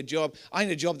 I need a job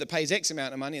that pays X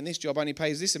amount of money, and this job only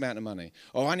pays this amount of money.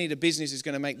 Or I need a business that's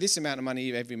going to make this amount of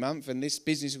money every month, and this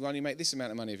business will only make this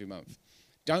amount of money every month.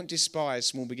 Don't despise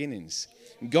small beginnings.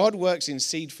 God works in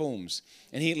seed forms,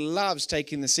 and he loves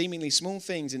taking the seemingly small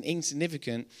things and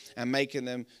insignificant and making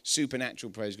them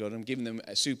supernatural, praise God, and giving them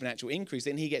a supernatural increase.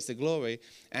 Then he gets the glory,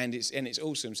 and it's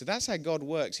awesome. So that's how God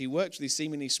works. He works with these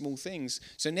seemingly small things.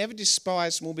 So never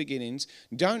despise small beginnings.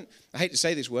 I hate to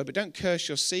say this word, but don't curse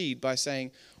your seed by saying,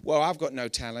 well, I've got no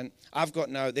talent.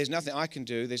 There's nothing I can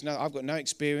do. I've got no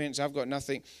experience. I've got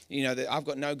nothing, I've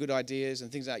got no good ideas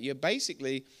and things like that. You're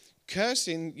basically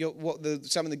cursing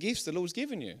some of the gifts the Lord's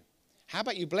given you. How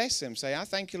about you bless them? Say, I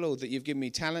thank you, Lord, that you've given me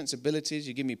talents, abilities,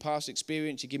 you've given me past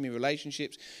experience, you've given me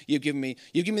relationships, you've given me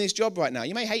this job right now.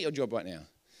 You may hate your job right now,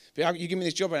 but you give me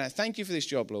this job right now. Thank you for this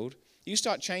job, Lord. You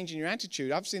start changing your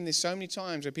attitude. I've seen this so many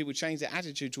times where people change their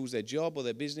attitude towards their job or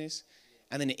their business,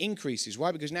 and then it increases.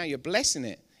 Why? Because now you're blessing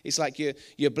it. It's like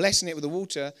you're blessing it with the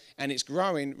water, and it's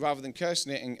growing rather than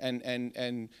cursing it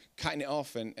and cutting it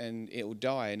off, and it will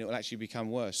die, and it will actually become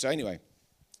worse. So anyway,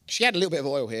 she had a little bit of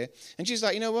oil here, and she's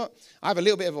like, you know what? I have a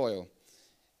little bit of oil.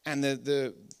 And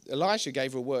the Elisha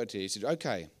gave her a word here. He said,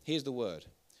 okay, here's the word.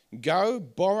 Go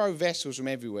borrow vessels from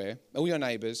everywhere, all your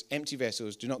neighbors, empty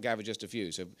vessels. Do not gather just a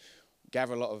few. So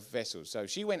gather a lot of vessels. So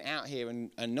she went out here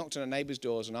and knocked on her neighbors'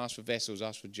 doors and asked for vessels,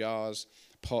 asked for jars,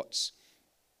 pots.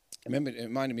 I remember it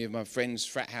reminded me of my friend's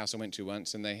frat house I went to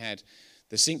once, and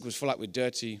the sink was full up with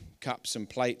dirty cups and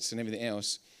plates and everything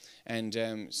else.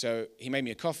 And so he made me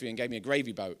a coffee and gave me a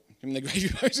gravy boat. And the gravy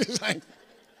boat was like,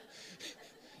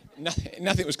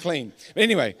 nothing was clean. But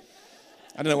anyway,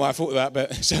 I don't know why I thought of that,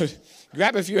 but so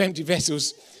grab a few empty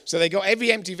vessels. So they got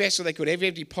every empty vessel they could, every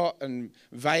empty pot and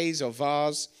vase or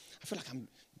vase. I feel like I'm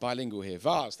bilingual here.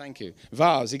 Vase, thank you.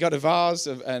 Vase. He got a vase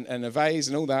and a vase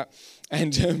and all that.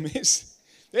 And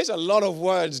there's a lot of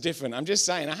words different. I'm just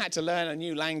saying, I had to learn a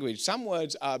new language. Some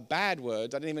words are bad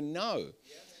words I didn't even know.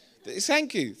 Yeah.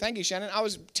 Thank you, Shannon. I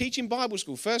was teaching Bible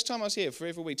school. First time I was here for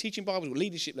every week, teaching Bible school,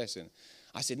 leadership lesson.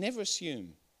 I said, never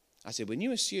assume. I said, when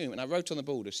you assume, and I wrote on the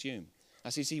board, assume. I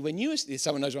said, see,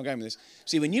 someone knows where I'm going with this.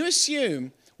 See, when you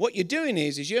assume, what you're doing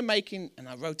is you're making, and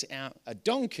I wrote it out, a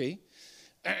donkey,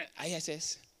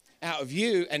 ASS, out of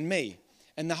you and me.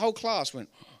 And the whole class went,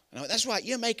 and I went, that's right,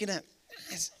 you're making a...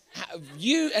 out of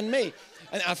you and me.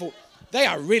 And I thought, they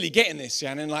are really getting this,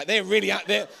 Shannon. Like, they're really out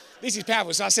there. This is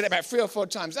powerful. So I said it about 3 or 4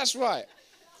 times. That's right.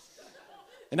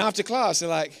 And after class,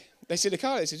 they said to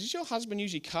Carly, they said, does your husband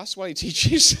usually cuss while he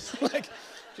teaches?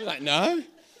 She's like, no.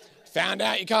 Found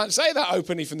out you can't say that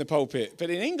openly from the pulpit. But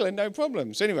in England, no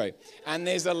problem. So anyway, and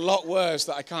there's a lot worse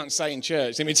that I can't say in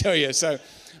church, let me tell you. So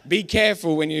be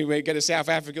careful when you go to South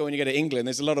Africa or when you go to England.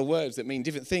 There's a lot of words that mean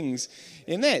different things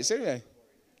in there. So anyway,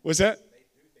 what's that?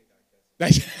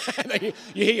 You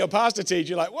hear your pastor teach,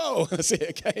 you're like, whoa, that's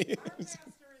it, okay.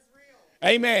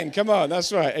 Amen, come on,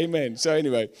 that's right, amen. So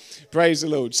anyway, praise the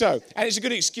Lord. So, and it's a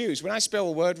good excuse. When I spell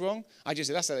a word wrong, I just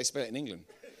say, that's how they spell it in England.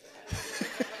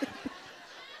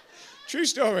 True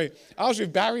story. I was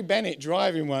with Barry Bennett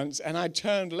driving once, and I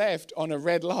turned left on a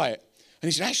red light. And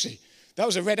he said, actually, that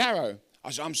was a red arrow. I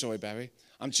said, I'm sorry, Barry.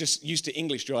 I'm just used to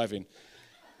English driving.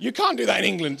 You can't do that in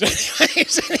England.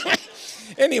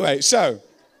 Anyway, so...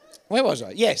 where was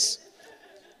I? Yes.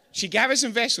 She gathered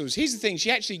some vessels. Here's the thing. She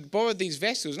actually borrowed these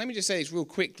vessels. Let me just say this real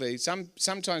quickly.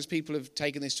 Sometimes people have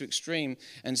taken this to extreme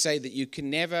and say that you can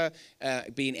never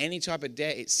be in any type of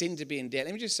debt. It's sin to be in debt.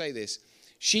 Let me just say this.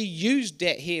 She used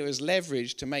debt here as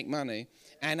leverage to make money.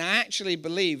 And I actually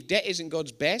believe debt isn't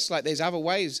God's best. Like, there's other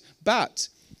ways. But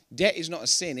debt is not a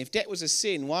sin. If debt was a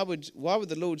sin, why would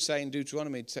the Lord say in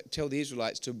Deuteronomy tell the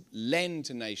Israelites to lend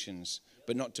to nations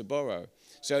but not to borrow?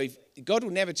 So God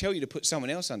will never tell you to put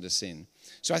someone else under sin.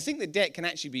 So I think that debt can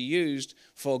actually be used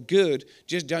for good.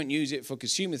 Just don't use it for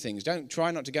consumer things.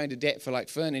 Try not to go into debt for like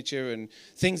furniture and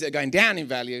things that are going down in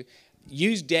value.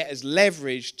 Use debt as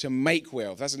leverage to make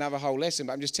wealth. That's another whole lesson.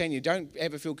 But I'm just telling you, don't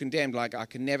ever feel condemned like I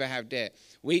can never have debt.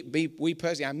 We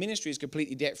personally, our ministry is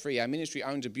completely debt-free. Our ministry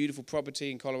owns a beautiful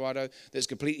property in Colorado that's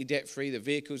completely debt-free. The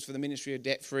vehicles for the ministry are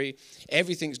debt-free.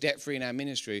 Everything's debt-free in our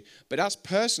ministry. But us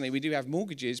personally, we do have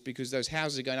mortgages because those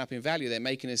houses are going up in value. They're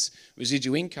making us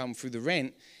residual income through the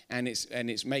rent, and it's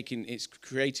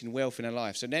creating wealth in our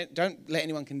life. So don't let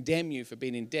anyone condemn you for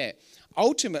being in debt.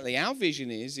 Ultimately, our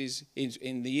vision is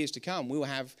in the years to come, we will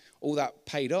have all that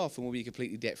paid off and we'll be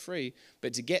completely debt-free.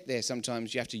 But to get there,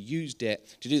 sometimes you have to use debt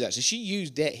to do that. So she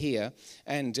used debt here.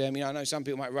 And, I know some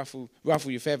people might ruffle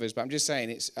your feathers, but I'm just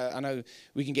saying, I know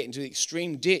we can get into the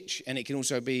extreme ditch, and it can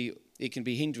also be it can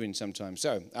be hindering sometimes.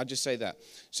 So I'll just say that.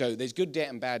 So there's good debt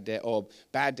and bad debt, or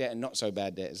bad debt and not so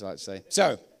bad debt, as I like to say.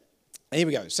 So here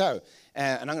we go. So,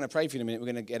 and I'm going to pray for you in a minute.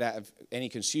 We're going to get out of any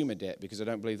consumer debt, because I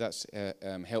don't believe that's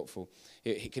helpful.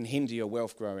 It can hinder your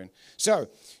wealth growing. So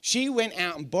she went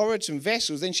out and borrowed some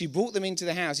vessels. Then she brought them into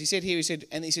the house. He said,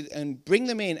 and bring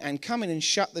them in and come in and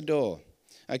shut the door.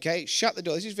 Okay, shut the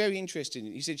door. This is very interesting.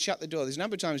 He said, shut the door. There's a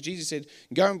number of times Jesus said,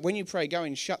 when you pray, go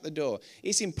and shut the door.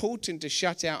 It's important to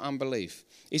shut out unbelief.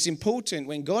 It's important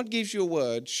when God gives you a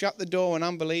word, shut the door on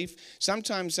unbelief.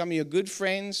 Sometimes some of your good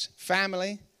friends,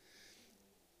 family,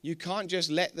 you can't just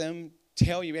let them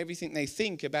tell you everything they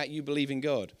think about you believing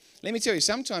God. Let me tell you,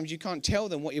 sometimes you can't tell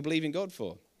them what you believe in God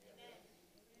for.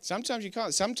 Sometimes you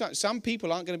can't. Sometimes some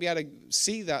people aren't going to be able to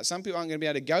see that. Some people aren't going to be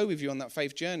able to go with you on that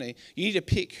faith journey. You need to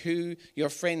pick who your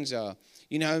friends are.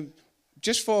 You know,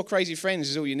 just 4 crazy friends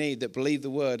is all you need that believe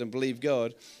the word and believe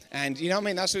God. And you know what I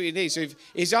mean? That's all you need. So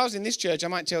if I was in this church, I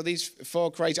might tell these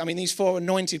 4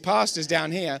 anointed pastors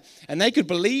down here, and they could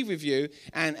believe with you.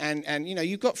 And you know,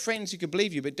 you've got friends who could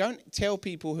believe you, but don't tell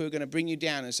people who are going to bring you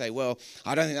down and say, well,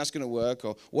 I don't think that's going to work,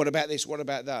 or what about this, what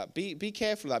about that? Be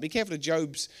careful of that. Be careful of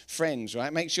Job's friends,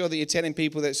 right? Make sure that you're telling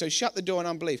people that. So shut the door on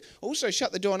unbelief. Also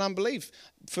shut the door on unbelief.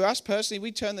 For us personally,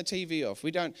 we turn the TV off.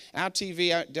 We don't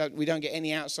get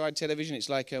any outside television. It's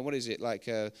like,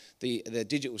 the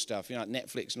digital stuff, you know, like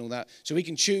Netflix and all that. So we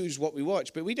can choose what we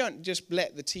watch, but we don't just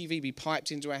let the TV be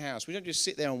piped into our house. We don't just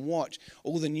sit there and watch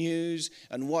all the news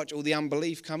and watch all the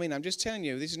unbelief come in. I'm just telling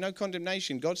you, this is no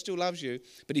condemnation. God still loves you.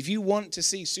 But if you want to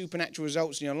see supernatural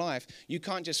results in your life, you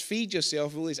can't just feed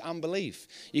yourself with all this unbelief.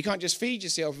 You can't just feed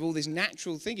yourself with all this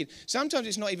natural thinking. Sometimes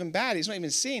it's not even bad. It's not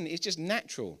even sin. It's just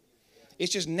natural.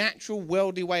 It's just natural,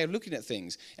 worldly way of looking at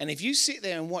things. And if you sit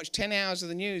there and watch 10 hours of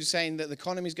the news saying that the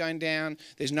economy's going down,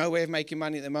 there's no way of making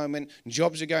money at the moment,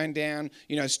 jobs are going down,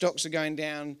 you know, stocks are going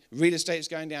down, real estate's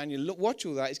going down, watch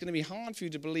all that, it's going to be hard for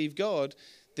you to believe God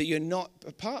that you're not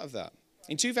a part of that.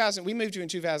 We moved here in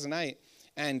 2008,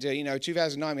 and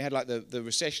 2009 we had like the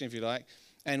recession, if you like,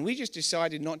 and we just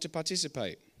decided not to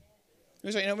participate. We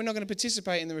was like, we're not going to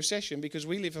participate in the recession because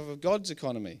we live off of God's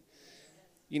economy.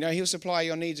 You know, he'll supply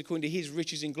your needs according to his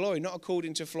riches in glory, not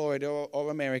according to Florida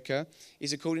or America.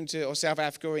 It's according to, or South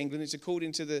Africa or England. It's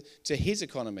according to his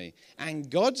economy. And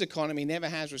God's economy never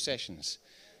has recessions.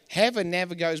 Heaven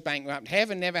never goes bankrupt.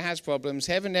 Heaven never has problems.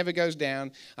 Heaven never goes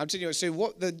down. I'm telling you, so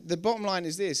what the bottom line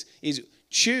is this, is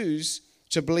choose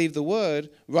to believe the word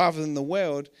rather than the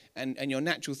world and your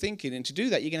natural thinking. And to do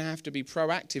that, you're going to have to be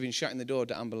proactive in shutting the door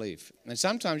to unbelief. And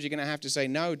sometimes you're going to have to say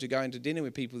no to going to dinner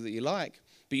with people that you like,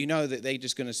 but you know that they're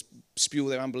just going to spew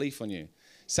their unbelief on you.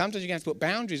 Sometimes you're going to have to put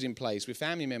boundaries in place with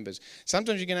family members.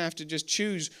 Sometimes you're going to have to just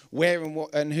choose where and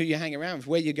what and who you hang around with,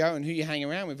 where you go and who you hang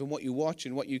around with, and what you watch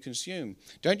and what you consume.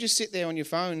 Don't just sit there on your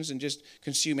phones and just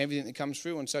consume everything that comes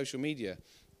through on social media.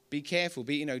 Be careful.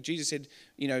 Jesus said,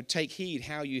 take heed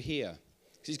how you hear,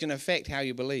 because it's going to affect how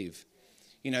you believe.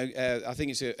 I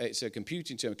think it's a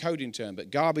computing term, a coding term, but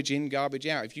garbage in, garbage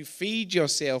out. If you feed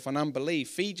yourself on unbelief,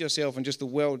 feed yourself on just the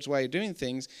world's way of doing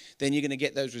things, then you're going to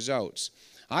get those results.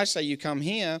 I say you come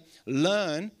here,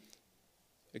 learn,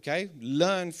 okay?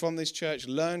 Learn from this church,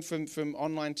 learn from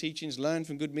online teachings, learn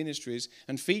from good ministries,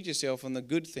 and feed yourself on the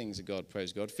good things of God,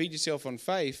 praise God. Feed yourself on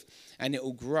faith, and it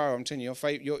will grow. I'm telling you, your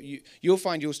faith, you'll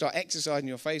find you'll start exercising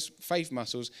your faith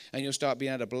muscles, and you'll start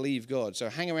being able to believe God. So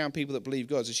hang around people that believe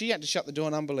God. So she had to shut the door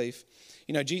on unbelief.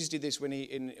 Jesus did this when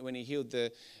he healed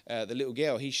the little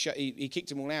girl. He kicked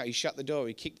them all out. He shut the door.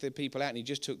 He kicked the people out, and he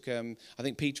just took, I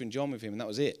think, Peter and John with him, and that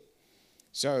was it.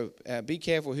 So be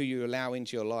careful who you allow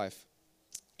into your life.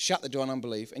 Shut the door on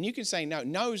unbelief. And you can say no.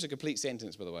 No is a complete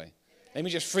sentence, by the way. Let me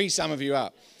just free some of you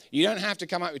up. You don't have to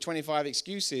come up with 25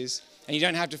 excuses, and you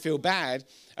don't have to feel bad.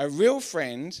 A real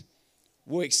friend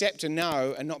will accept a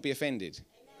no and not be offended.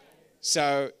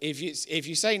 So if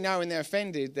you say no and they're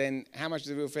offended, then how much is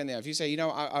a real friend there? If you say,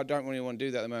 I don't really want to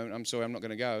do that at the moment, I'm sorry, I'm not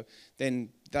going to go, then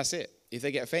that's it. If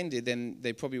they get offended, then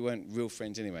they probably weren't real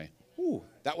friends anyway. Ooh,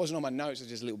 that wasn't on my notes, it's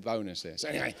just a little bonus there. So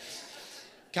anyway,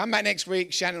 come back next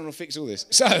week, Shannon will fix all this.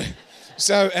 So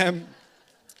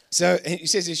he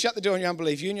says, shut the door on your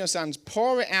unbelief. You and your sons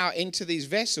pour it out into these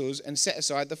vessels and set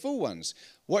aside the full ones.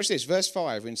 Watch this, verse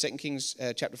 5, in 2 Kings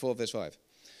chapter 4, verse 5.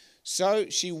 So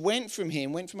she went from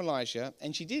Elisha,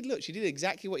 and she did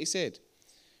exactly what he said.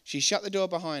 She shut the door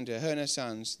behind her and her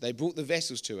sons. They brought the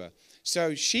vessels to her.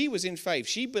 So she was in faith.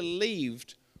 She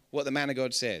believed what the man of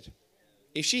God said.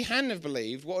 If she hadn't have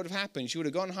believed, what would have happened? She would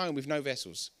have gone home with no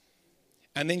vessels.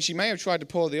 And then she may have tried to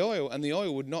pour the oil, and the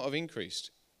oil would not have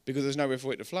increased because there's nowhere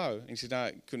for it to flow. And she said, no,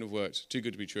 it couldn't have worked. Too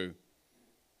good to be true.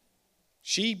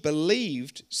 She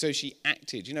believed, so she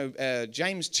acted. You know,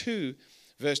 James 2,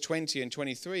 verse 20 and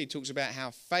 23 talks about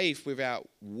how faith without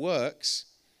works,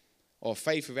 or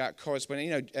faith without corresponding.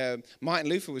 You know, Martin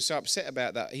Luther was so upset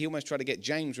about that, he almost tried to get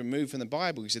James removed from the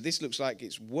Bible. He said, this looks like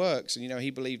it's works. And, you know,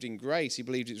 he believed in grace. He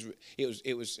believed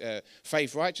it was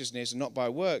faith righteousness and not by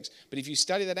works. But if you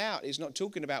study that out, it's not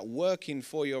talking about working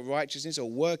for your righteousness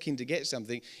or working to get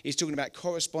something. It's talking about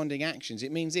corresponding actions.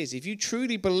 It means this: if you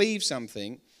truly believe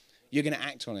something, you're going to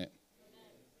act on it.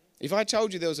 If I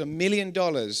told you there was $1 million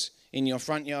in your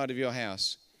front yard of your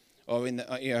house, or in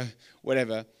the,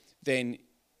 whatever, then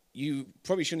you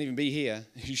probably shouldn't even be here.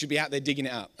 You should be out there digging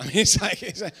it up. I mean, it's like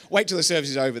wait till the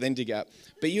service is over, then dig it up.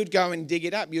 But you'd go and dig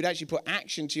it up. You'd actually put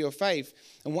action to your faith.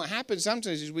 And what happens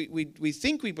sometimes is we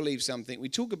think we believe something, we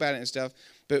talk about it and stuff,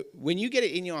 but when you get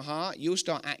it in your heart, you'll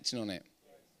start acting on it.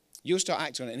 You'll start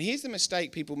acting on it. And here's the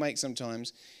mistake people make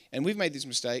sometimes, and we've made this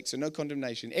mistake, so no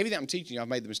condemnation. Everything I'm teaching you, I've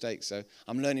made the mistake, so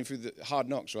I'm learning through the hard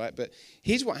knocks, right? But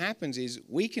here's what happens is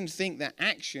we can think that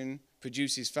action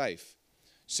produces faith.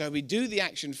 So we do the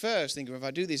action first, thinking if I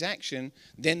do this action,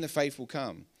 then the faith will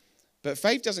come. But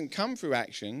faith doesn't come through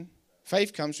action.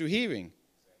 Faith comes through hearing.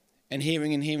 And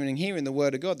hearing and hearing and hearing the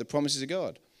word of God, the promises of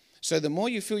God. So the more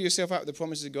you fill yourself up with the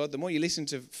promises of God, the more you listen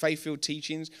to faith-filled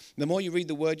teachings, the more you read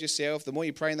the word yourself, the more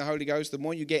you pray in the Holy Ghost, the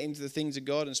more you get into the things of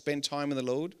God and spend time with the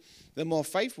Lord, the more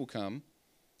faith will come.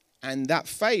 And that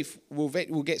faith will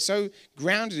get so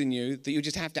grounded in you that you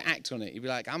just have to act on it. You'll be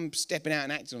like, I'm stepping out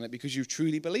and acting on it because you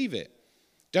truly believe it.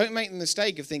 Don't make the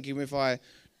mistake of thinking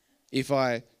if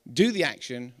I do the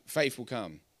action, faith will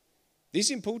come. This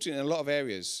is important in a lot of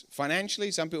areas.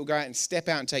 Financially, some people go out and step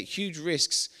out and take huge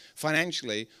risks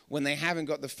financially when they haven't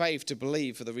got the faith to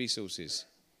believe for the resources.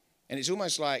 And it's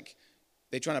almost like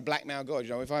they're trying to blackmail God. You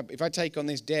know, if I take on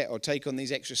this debt or take on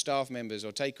these extra staff members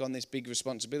or take on this big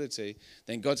responsibility,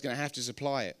 then God's going to have to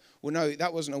supply it. Well, no,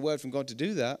 that wasn't a word from God to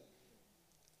do that.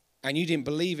 And you didn't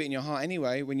believe it in your heart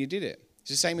anyway when you did it. It's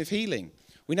the same with healing.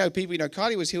 We know people,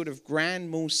 Kylie was healed of grand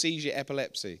mal seizure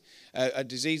epilepsy, a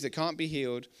disease that can't be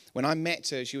healed. When I met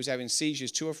her, she was having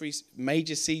seizures, 2 or 3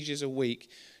 major seizures a week.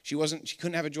 She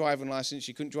couldn't have a driving license.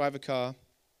 She couldn't drive a car.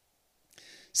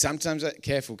 Sometimes,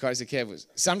 careful, Kylie, careful.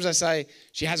 Sometimes I say,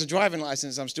 she has a driving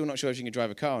license. I'm still not sure if she can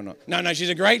drive a car or not. No, she's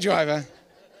a great driver.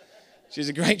 She's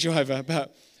a great driver,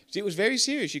 but it was very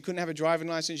serious. She couldn't have a driving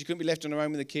license. She couldn't be left on her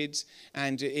own with the kids.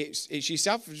 And she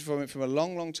suffered from it for a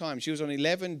long, long time. She was on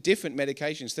 11 different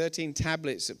medications, 13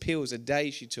 tablets, pills a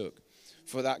day she took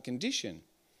for that condition.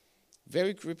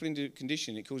 Very crippling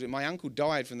condition. It calls it. My uncle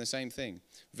died from the same thing.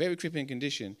 Very crippling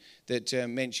condition that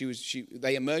meant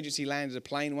they emergency landed a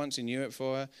plane once in Europe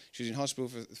for her. She was in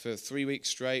hospital for 3 weeks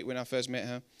straight when I first met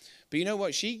her. But you know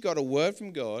what? She got a word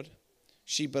from God.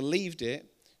 She believed it.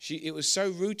 It was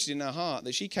so rooted in her heart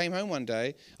that she came home one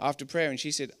day after prayer and she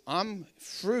said, I'm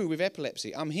through with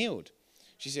epilepsy. I'm healed.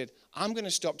 She said, I'm going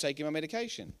to stop taking my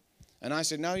medication. And I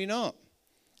said, no, you're not.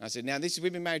 I said, now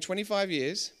we've been married 25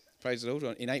 years. Praise the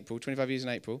Lord, in April, 25 years in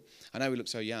April. I know we look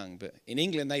so young, but in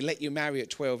England, they let you marry at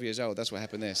 12 years old. That's what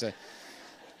happened there. So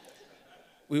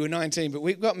we were 19, but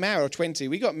we got married, or 20.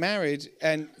 We got married,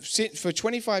 and for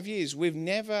 25 years,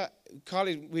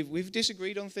 Carly, we've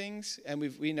disagreed on things, and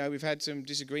we've had some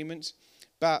disagreements,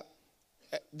 but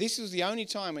this was the only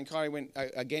time when Kylie went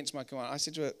against my command. I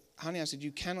said to her, honey,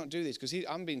 you cannot do this, because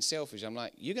I'm being selfish. I'm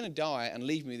like, you're going to die and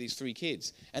leave me with these 3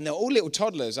 kids. And they're all little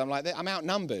toddlers. I'm like, I'm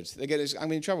outnumbered.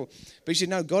 I'm in trouble. But she said,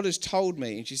 no, God has told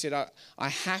me. And she said, I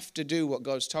have to do what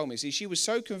God's told me. See, she was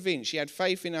so convinced. She had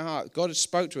faith in her heart. God had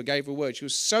spoke to her, gave her a word. She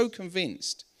was so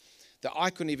convinced that I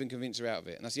couldn't even convince her out of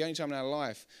it. And that's the only time in our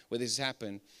life where this has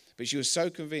happened. But she was so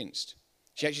convinced.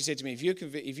 She actually said to me, if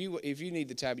you need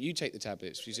the tablet, you take the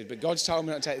tablets. She said, but God's told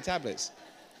me not to take the tablets.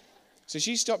 So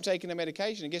she stopped taking the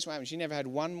medication, and guess what happened? She never had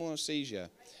one more seizure.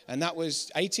 And that was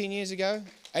 19 years ago,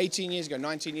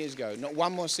 not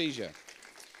one more seizure.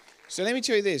 So let me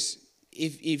tell you this.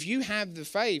 If you have the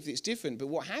faith, it's different. But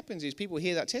what happens is people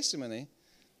hear that testimony.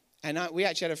 And we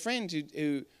actually had a friend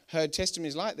who heard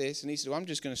testimonies like this, and he said, well, I'm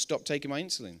just going to stop taking my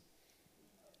insulin.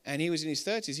 And he was in his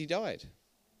 30s, he died.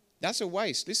 That's a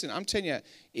waste. Listen, I'm telling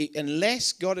you,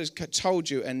 unless God has told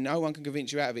you and no one can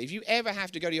convince you out of it, if you ever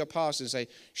have to go to your pastor and say,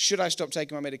 should I stop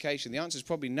taking my medication? The answer is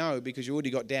probably no, because you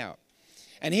already got doubt.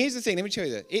 And here's the thing, let me tell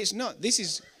you that. This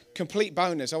is complete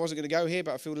bonus. I wasn't going to go here,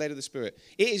 but I feel led of the Spirit.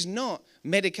 It is not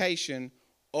medication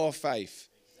or faith.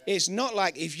 It's not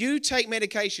like if you take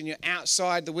medication, you're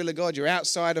outside the will of God, you're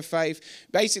outside of faith.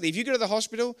 Basically, if you go to the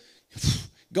hospital,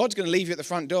 God's going to leave you at the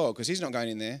front door because he's not going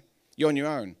in there. You're on your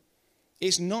own.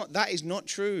 That is not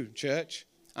true, church.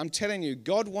 I'm telling you,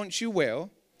 God wants you well.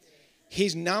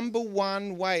 His number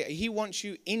one way, he wants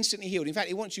you instantly healed. In fact,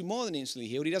 he wants you more than instantly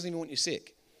healed. He doesn't even want you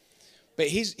sick. But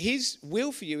his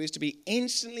will for you is to be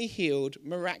instantly healed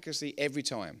miraculously every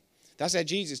time. That's how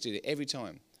Jesus did it, every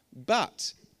time.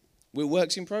 But we're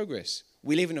works in progress.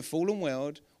 We live in a fallen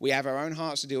world. We have our own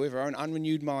hearts to deal with, our own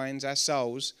unrenewed minds, our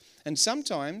souls. And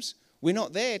sometimes we're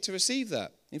not there to receive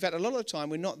that. In fact, a lot of the time,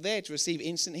 we're not there to receive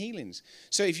instant healings.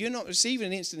 So if you're not receiving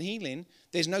an instant healing,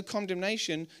 there's no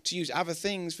condemnation to use other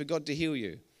things for God to heal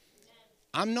you.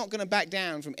 I'm not going to back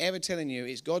down from ever telling you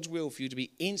it's God's will for you to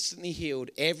be instantly healed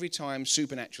every time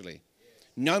supernaturally.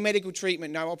 No medical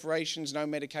treatment, no operations, no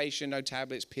medication, no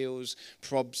tablets, pills,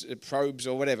 probes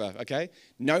or whatever, okay?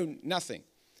 No, nothing.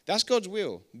 That's God's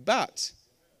will. But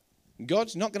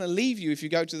God's not going to leave you if you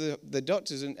go to the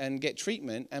doctors and get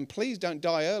treatment. And please don't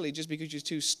die early just because you're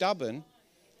too stubborn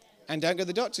and don't go to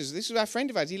the doctors. This was our friend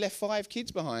of ours. He left 5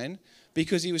 kids behind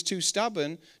because he was too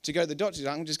stubborn to go to the doctors.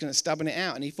 I'm just going to stubborn it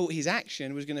out. And he thought his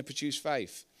action was going to produce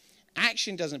faith.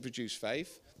 Action doesn't produce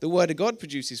faith. The Word of God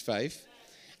produces faith.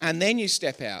 And then you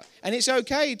step out. And it's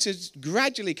okay to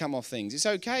gradually come off things. It's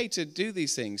okay to do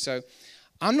these things. So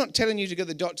I'm not telling you to go to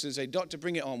the doctor and say, doctor,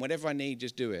 bring it on. Whatever I need,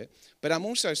 just do it. But I'm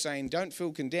also saying don't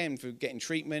feel condemned for getting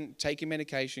treatment, taking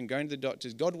medication, going to the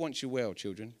doctors. God wants you well,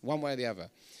 children, one way or the other.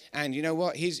 And you know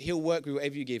what? He'll work with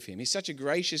whatever you give him. He's such a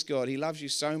gracious God. He loves you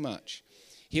so much.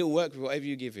 He'll work with whatever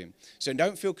you give him. So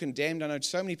don't feel condemned. I know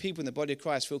so many people in the body of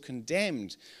Christ feel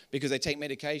condemned because they take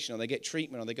medication or they get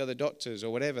treatment or they go to the doctors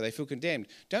or whatever. They feel condemned.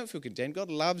 Don't feel condemned. God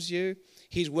loves you.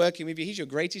 He's working with you. He's your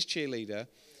greatest cheerleader.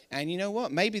 And you know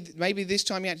what? Maybe this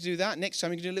time you have to do that. Next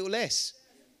time you can do a little less.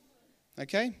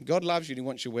 Okay? God loves you and he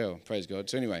wants you well. Praise God.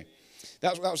 So anyway,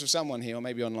 that was for someone here or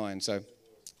maybe online. So,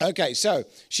 okay, so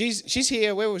she's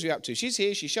here. Where was we up to? She's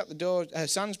here. She shut the door. Her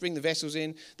sons bring the vessels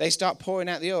in. They start pouring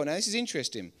out the oil. Now, this is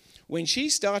interesting. When she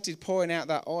started pouring out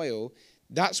that oil,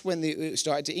 that's when it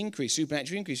started to increase,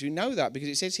 supernatural increase. We know that because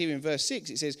it says here in verse 6,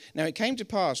 it says, now it came to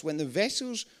pass when the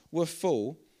vessels were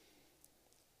full,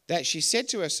 that she said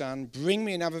to her son, bring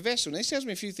me another vessel. And this tells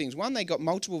me a few things. One, they got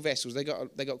multiple vessels. They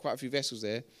got quite a few vessels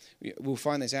there. We'll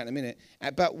find this out in a minute.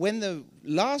 But when the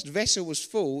last vessel was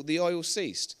full, the oil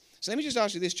ceased. So let me just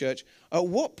ask you this, church. At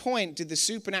what point did the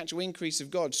supernatural increase of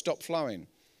God stop flowing?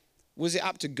 Was it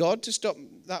up to God to stop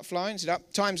that flowing? Is it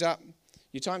up? Time's up.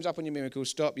 Your time's up on your miracles.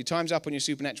 Stop. Your time's up on your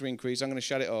supernatural increase. I'm going to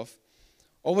shut it off.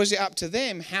 Or was it up to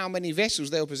them how many vessels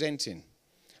they were presenting?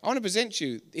 I want to present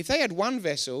you, if they had one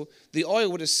vessel, the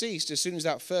oil would have ceased as soon as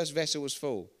that first vessel was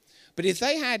full. But if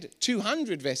they had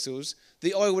 200 vessels,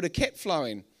 the oil would have kept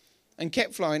flowing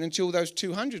until those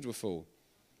 200 were full.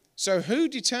 So who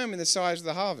determined the size of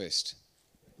the harvest?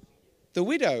 The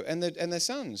widow and their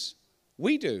sons.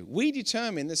 We do. We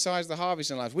determine the size of the harvest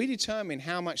in life. We determine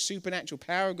how much supernatural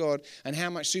power of God and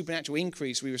how much supernatural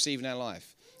increase we receive in our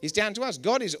life. It's down to us.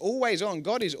 God is always on.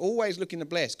 God is always looking to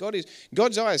bless.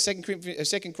 God's eyes,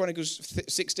 2 Chronicles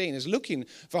 16, is looking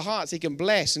for hearts he can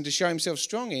bless and to show himself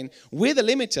strong in. We're the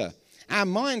limiter. Our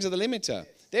minds are the limiter.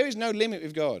 There is no limit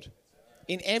with God.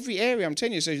 In every area, I'm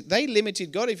telling you. So they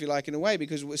limited God, if you like, in a way,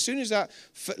 because as soon as that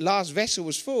last vessel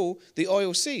was full, the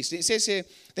oil ceased. It says here,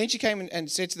 then she came and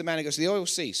said to the man of God, so the oil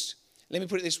ceased. Let me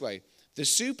put it this way. The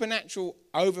supernatural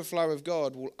overflow of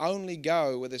God will only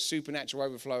go where the supernatural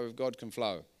overflow of God can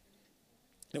flow.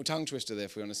 Little tongue twister there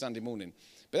for you on a Sunday morning.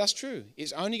 But that's true.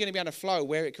 It's only going to be able to flow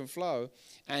where it can flow.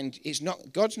 And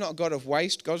God's not a God of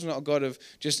waste. God's not a God of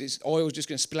oil's just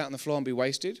going to spill out on the floor and be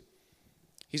wasted.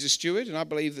 He's a steward, and I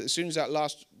believe that as soon as that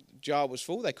last jar was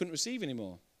full, they couldn't receive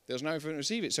anymore. There was no one to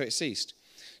receive it, so it ceased.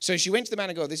 So she went to the man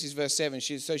of God. This is verse 7.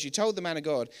 So she told the man of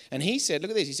God, and he said,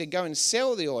 look at this. He said, go and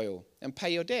sell the oil and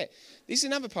pay your debt. This is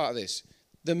another part of this.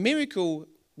 The miracle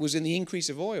was in the increase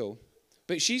of oil,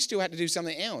 but she still had to do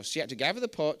something else. She had to gather the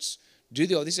pots, do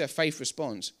the oil. This is her faith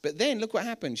response. But then look what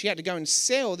happened. She had to go and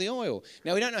sell the oil.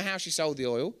 Now, we don't know how she sold the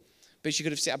oil, but she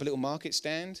could have set up a little market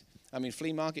stand.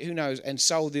 Flea market, who knows, and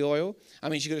sold the oil.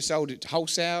 She could have sold it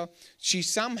wholesale. She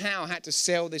somehow had to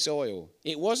sell this oil.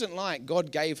 It wasn't like God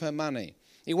gave her money.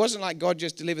 It wasn't like God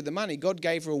just delivered the money. God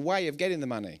gave her a way of getting the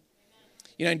money.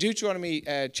 In Deuteronomy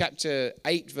chapter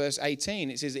 8, verse 18,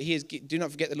 it says that do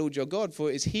not forget the Lord your God, for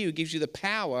it is he who gives you the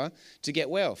power to get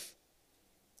wealth.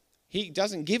 He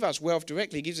doesn't give us wealth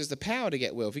directly. He gives us the power to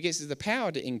get wealth. He gives us the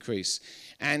power to increase.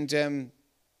 And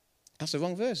that's the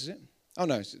wrong verse, is it? Oh,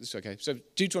 no, it's okay. So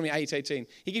Deuteronomy 8:18,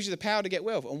 he gives you the power to get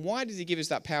wealth. And why does he give us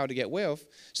that power to get wealth?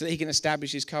 So that he can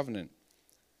establish his covenant.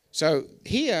 So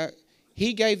here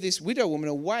he gave this widow woman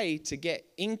a way to get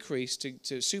increase,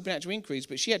 to supernatural increase,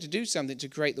 but she had to do something to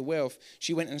create the wealth.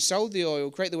 She went and sold the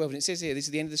oil, create the wealth, and it says here, this is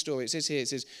the end of the story, it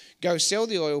says, go sell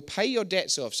the oil, pay your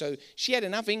debts off. So she had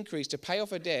enough increase to pay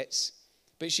off her debts,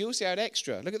 but she also had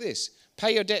extra. Look at this.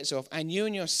 Pay your debts off, and you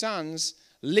and your sons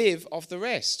live off the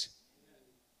rest.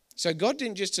 So God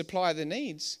didn't just supply the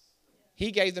needs.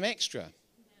 He gave them extra.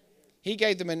 He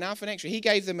gave them enough and extra. He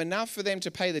gave them enough for them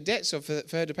to pay the debts off, for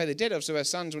her to pay the debt off, so her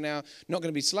sons were now not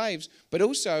going to be slaves, but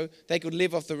also they could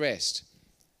live off the rest.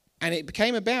 And it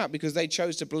came about because they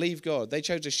chose to believe God. They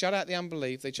chose to shut out the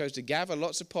unbelief. They chose to gather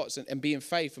lots of pots and be in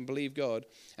faith and believe God,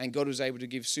 and God was able to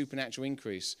give supernatural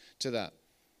increase to that.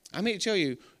 I'm here to tell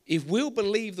you, if we'll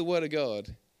believe the word of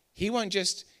God, he won't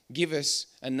just give us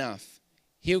enough.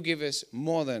 He'll give us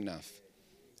more than enough.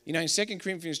 You know, in 2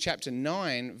 Corinthians chapter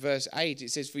 9, verse 8,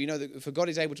 it says, for you know that for God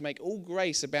is able to make all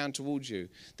grace abound towards you,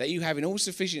 that you having all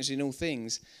sufficiency in all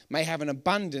things may have an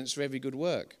abundance for every good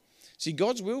work. See,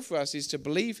 God's will for us is to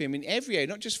believe him in every area,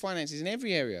 not just finances, in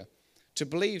every area. To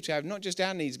believe, to have not just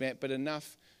our needs met, but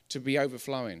enough to be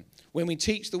overflowing. When we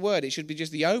teach the word, it should be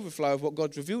just the overflow of what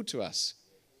God's revealed to us.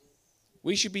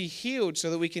 We should be healed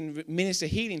so that we can minister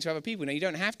healing to other people. Now, you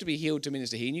don't have to be healed to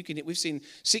minister healing. We've seen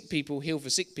sick people heal for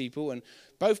sick people and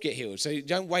both get healed. So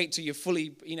don't wait till you're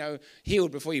fully,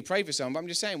 healed before you pray for someone. But I'm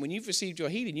just saying, when you've received your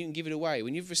healing, you can give it away.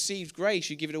 When you've received grace,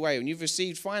 you give it away. When you've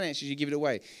received finances, you give it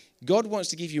away. God wants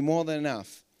to give you more than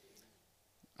enough.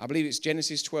 I believe it's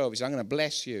Genesis 12. He says, I'm going to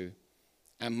bless you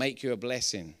and make you a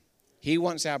blessing. He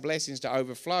wants our blessings to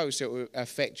overflow so it will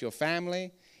affect your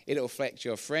family. It'll affect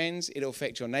your friends. It'll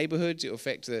affect your neighborhoods. It'll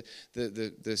affect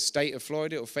the state of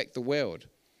Florida. It'll affect the world.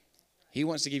 He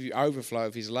wants to give you overflow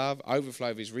of his love,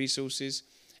 overflow of his resources,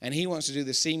 and he wants to do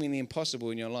the seemingly impossible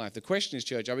in your life. The question is,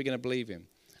 church, are we going to believe him?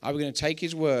 Are we going to take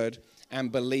his word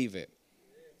and believe it?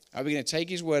 Are we going to take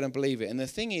his word and believe it? And the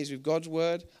thing is, with God's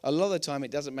word, a lot of the time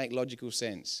it doesn't make logical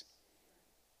sense.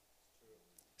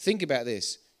 Think about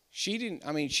this.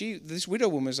 This widow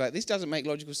woman was like, this doesn't make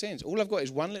logical sense. All I've got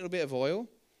is one little bit of oil,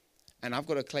 and I've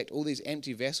got to collect all these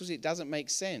empty vessels. It doesn't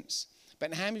make sense.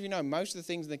 But how many of you know most of the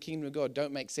things in the kingdom of God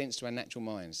don't make sense to our natural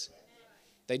minds?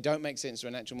 They don't make sense to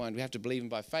our natural mind. We have to believe them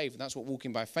by faith, and that's what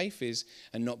walking by faith is,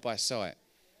 and not by sight.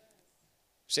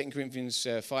 2 Corinthians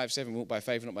 5:7, walk by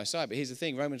faith and not by sight. But here's the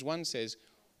thing, Romans 1 says,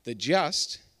 the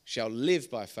just shall live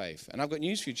by faith. And I've got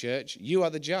news for you, church. You are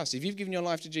the just. If you've given your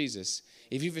life to Jesus,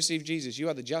 if you've received Jesus, you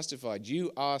are the justified.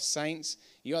 You are saints.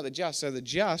 You are the just. So the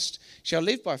just shall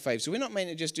live by faith. So we're not meant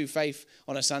to just do faith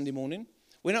on a Sunday morning.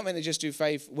 We're not meant to just do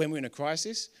faith when we're in a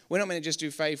crisis. We're not meant to just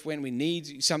do faith when we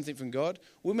need something from God.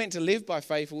 We're meant to live by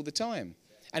faith all the time.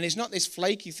 And it's not this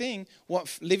flaky thing.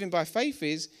 What living by faith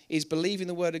is believing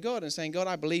the word of God and saying, God,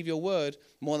 I believe your word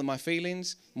more than my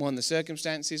feelings, more than the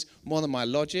circumstances, more than my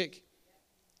logic.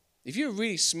 If you're a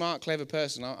really smart, clever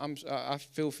person, I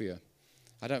feel for you.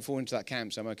 I don't fall into that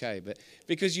camp, so I'm okay. But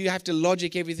because you have to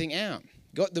logic everything out.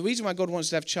 God, the reason why God wants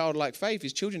to have childlike faith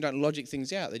is children don't logic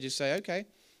things out. They just say, okay,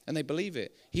 and they believe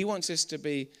it. He wants us to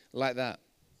be like that.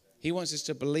 He wants us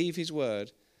to believe his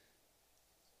word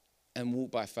and walk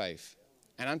by faith.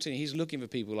 And I'm telling you, he's looking for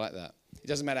people like that. It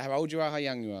doesn't matter how old you are, how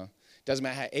young you are. It doesn't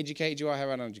matter how educated you are, how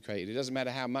uneducated. It doesn't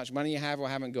matter how much money you have or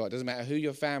haven't got. It doesn't matter who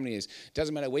your family is. It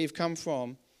doesn't matter where you've come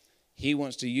from. He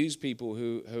wants to use people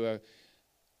who are,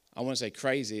 I want to say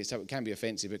crazy, so it can be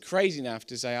offensive, but crazy enough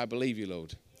to say, I believe you,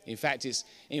 Lord. In fact, it's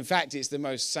the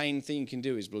most sane thing you can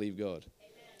do is believe God.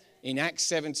 In Acts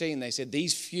 17, they said,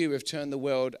 these few have turned the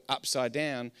world upside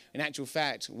down. In actual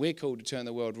fact, we're called to turn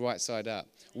the world right side up.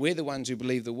 We're the ones who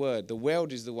believe the word. The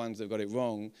world is the ones that got it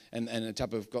wrong and the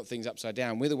type of got things upside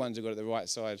down. We're the ones who got it the right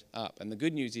side up. And the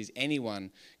good news is anyone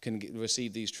can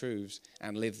receive these truths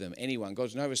and live them. Anyone.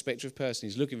 God's no respecter of person.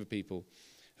 He's looking for people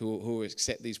who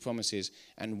accept these promises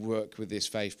and work with this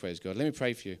faith, praise God. Let me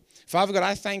pray for you. Father God,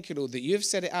 I thank you, Lord, that you've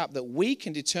set it up that we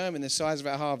can determine the size of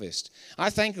our harvest.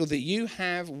 I thank you, Lord, that you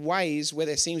have ways where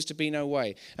there seems to be no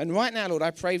way. And right now, Lord,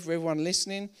 I pray for everyone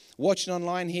listening, watching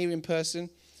online, here in person.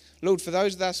 Lord, for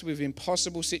those of us with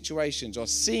impossible situations or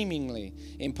seemingly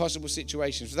impossible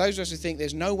situations, for those of us who think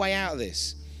there's no way out of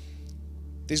this,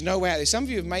 there's no way out of this. Some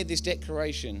of you have made this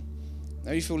declaration.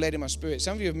 Now you feel led in my spirit.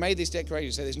 Some of you have made this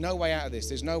declaration, say there's no way out of this.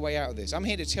 There's no way out of this. I'm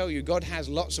here to tell you God has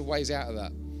lots of ways out of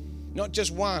that. Not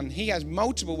just one. He has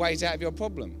multiple ways out of your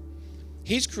problem.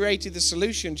 He's created the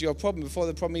solution to your problem before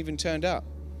the problem even turned up.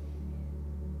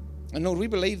 And Lord, we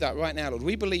believe that right now, Lord.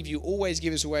 We believe you always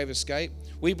give us a way of escape.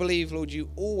 We believe, Lord, you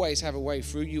always have a way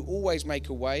through. You always make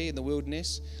a way in the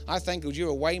wilderness. I thank you, Lord, you're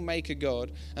a way maker,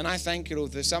 God. And I thank you,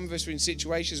 Lord, that some of us are in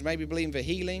situations maybe believing for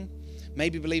healing,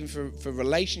 Maybe believing for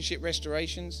relationship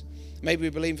restorations. Maybe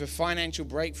we're believing for financial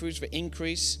breakthroughs, for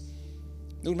increase.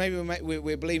 Lord, maybe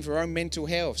we're believing for our own mental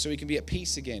health so we can be at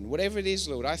peace again. Whatever it is,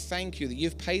 Lord, I thank you that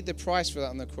you've paid the price for that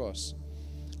on the cross.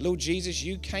 Lord Jesus,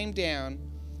 you came down,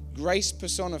 grace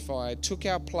personified, took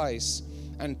our place,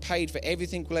 and paid for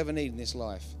everything we'll ever need in this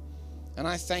life. And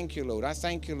I thank you, Lord. I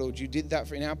thank you, Lord, you did that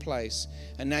in our place,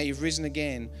 and now you've risen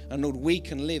again. And Lord, we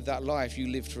can live that life you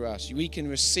lived for us. We can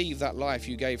receive that life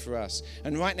you gave for us.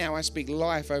 And right now, I speak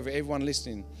life over everyone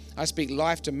listening. I speak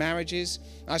life to marriages.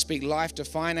 I speak life to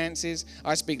finances.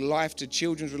 I speak life to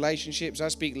children's relationships. I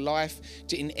speak life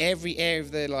to in every area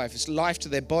of their life. It's life to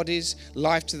their bodies,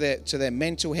 life to their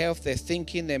mental health, their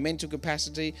thinking, their mental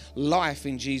capacity. Life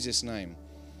in Jesus' name.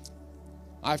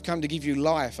 I've come to give you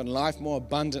life, and life more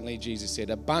abundantly, Jesus said.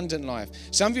 Abundant life.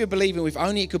 Some of you are believing if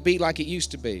only it could be like it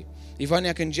used to be. If only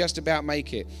I can just about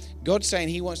make it. God's saying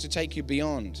he wants to take you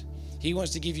beyond. He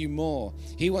wants to give you more.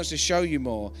 He wants to show you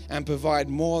more and provide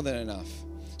more than enough.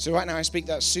 So right now I speak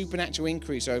that supernatural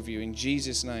increase over you in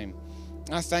Jesus' name.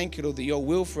 I thank you, Lord, that your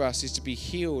will for us is to be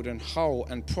healed and whole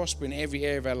and prosper in every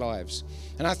area of our lives.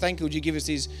 And I thank you, Lord, you give us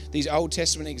these Old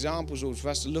Testament examples, Lord, for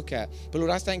us to look at. But,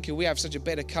 Lord, I thank you we have such a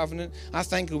better covenant. I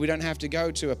thank you, Lord, we don't have to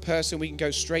go to a person. We can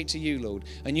go straight to you, Lord.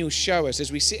 And you'll show us,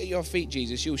 as we sit at your feet,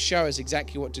 Jesus, you'll show us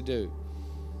exactly what to do.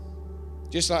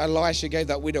 Just like Elisha gave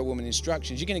that widow woman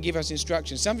instructions, you're going to give us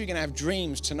instructions. Some of you are going to have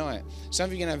dreams tonight. Some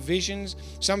of you are going to have visions.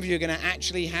 Some of you are going to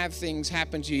actually have things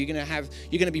happen to you.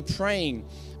 You're going to be praying.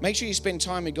 Make sure you spend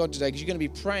time with God today, because you're going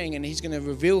to be praying and he's going to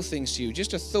reveal things to you.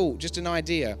 Just a thought, just an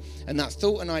idea. And that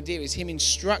thought and idea is him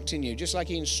instructing you, just like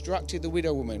he instructed the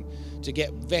widow woman to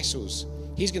get vessels.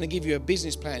 He's going to give you a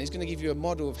business plan. He's going to give you a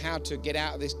model of how to get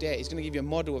out of this debt. He's going to give you a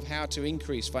model of how to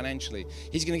increase financially.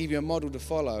 He's going to give you a model to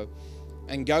follow.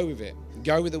 And go with it.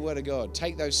 Go with the word of God.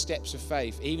 Take those steps of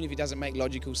faith, even if it doesn't make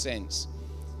logical sense.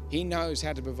 He knows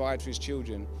how to provide for his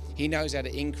children. He knows how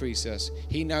to increase us.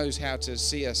 He knows how to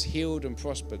see us healed and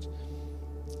prospered.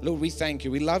 Lord, we thank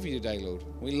you. We love you today, Lord.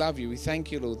 We love you. We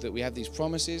thank you, Lord, that we have these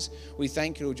promises. We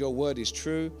thank you, Lord, your word is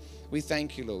true. We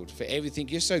thank you, Lord, for everything.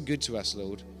 You're so good to us,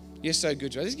 Lord. You're so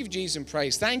good to us. Let's give Jesus some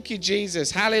praise. Thank you,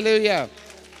 Jesus. Hallelujah.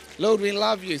 Lord, we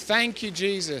love you. Thank you,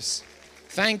 Jesus.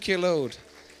 Thank you, Lord.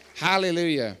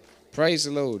 Hallelujah. Praise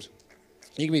the Lord.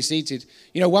 You can be seated.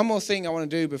 You know, one more thing I want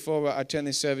to do before I turn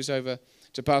this service over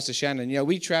to Pastor Shannon. You know,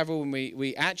 we travel and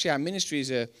we actually, our ministry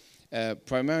is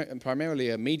primarily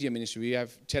a media ministry. We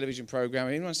have television program.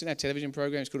 Anyone seen our television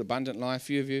program? It's called Abundant Life, a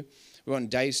few of you. We're on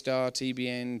Daystar,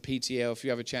 TBN, PTL, a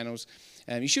few other channels.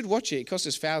 You should watch it. It costs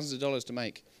us thousands of dollars to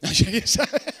make.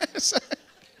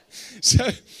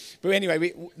 But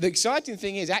anyway, the exciting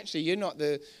thing is actually you're not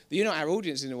our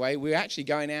audience in a way. We're actually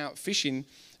going out fishing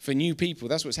for new people.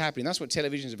 That's what's happening. That's what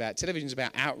television's about. Television's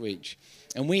about outreach.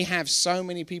 And we have so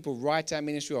many people write our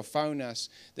ministry or phone us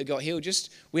that got healed.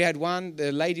 We had one,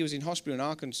 the lady was in hospital in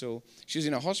Arkansas. She was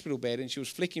in a hospital bed and she was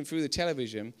flicking through the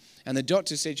television. And the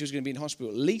doctor said she was going to be in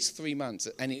hospital at least 3 months.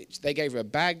 And they gave her a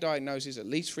bad diagnosis, at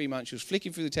least 3 months. She was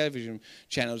flicking through the television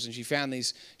channels and she found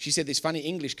she said this funny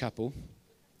English couple.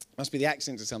 Must be the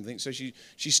accent or something. So she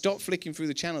stopped flicking through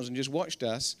the channels and just watched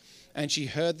us, and she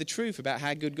heard the truth about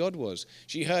how good God was.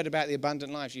 She heard about the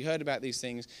abundant life. She heard about these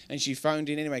things, and she phoned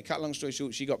in. Anyway, cut long story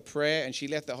short, she got prayer, and she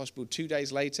left the hospital 2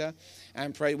 days later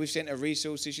and prayed. We've sent her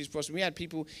resources. She's prospering. We had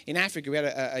people in Africa. We had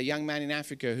a young man in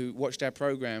Africa who watched our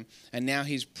program, and now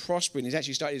he's prospering. He's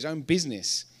actually started his own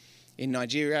business in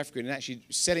Nigeria, Africa, and actually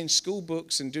selling school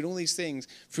books and doing all these things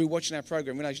through watching our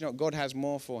program. Realize, you know, God has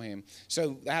more for him.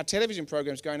 So our television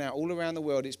program is going out all around the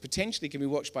world. It's potentially can be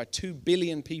watched by 2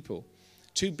 billion people.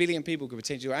 2 billion people could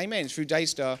potentially, amen, it's through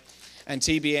Daystar and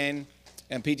TBN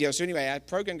and PTL. So anyway, our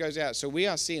program goes out. So we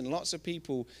are seeing lots of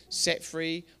people set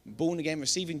free, born again,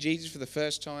 receiving Jesus for the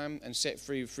first time, and set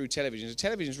free through television. So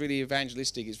television is really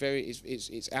evangelistic.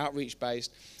 It's outreach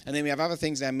based. And then we have other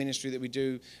things in our ministry that we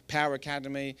do. Power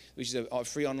Academy, which is a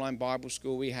free online Bible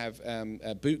school. We have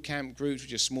boot camp groups,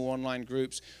 which are small online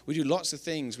groups. We do lots of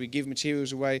things. We give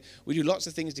materials away. We do lots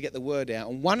of things to get the word out.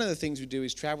 And one of the things we do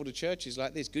is travel to churches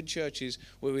like this, good churches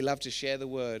where we love to share the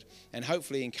word and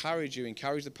hopefully encourage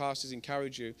the pastors, encourage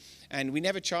you. And we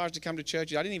never charge to come to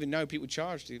churches. I didn't even know people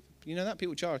charged. You know that?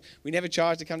 People charge. We never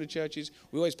charge to come to churches.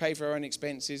 We always pay for our own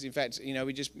expenses. In fact, you know,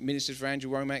 we just ministered for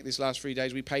Andrew Womack this last 3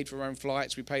 days. We paid for our own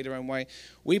flights. We paid our own way.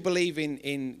 We believe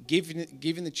in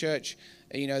giving the church,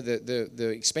 you know, the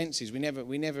expenses. We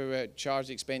never charge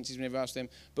the expenses. We never ask them.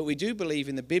 But we do believe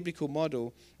in the biblical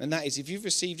model, and that is if you've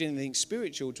received anything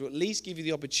spiritual, to at least give you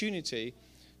the opportunity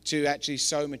to actually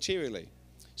sow materially.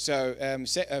 So 1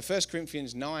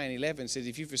 Corinthians 9:11 says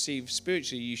if you've received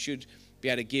spiritually, you should be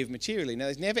able to give materially. Now,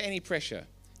 there's never any pressure.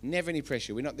 Never any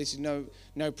pressure. This is no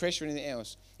pressure or anything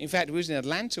else. In fact, we was in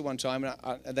Atlanta one time,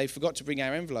 and they forgot to bring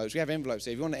our envelopes. We have envelopes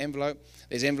there. If you want an envelope,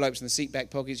 there's envelopes in the seat back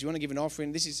pockets. You want to give an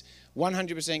offering. This is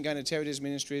 100% going to Teredes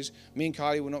Ministries. Me and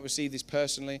Kylie will not receive this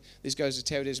personally. This goes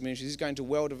to Teredes Ministries. This is going to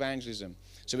world evangelism.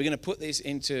 So we're going to put this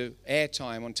into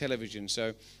airtime on television.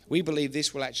 So we believe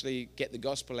this will actually get the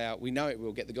gospel out. We know it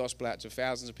will get the gospel out to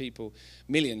thousands of people,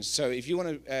 millions. So if you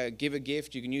want to give a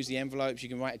gift, you can use the envelopes. You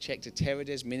can write a check to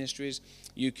Teredes Ministries.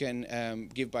 You can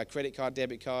give by credit card,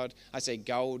 debit card. I say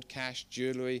gold, cash,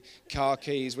 jewelry, car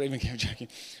keys. We're even joking.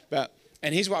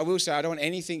 And here's what I will say. I don't want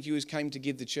anything you came to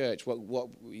give the church. What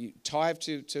you tithe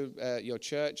to your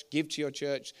church, give to your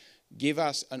church. Give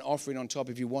us an offering on top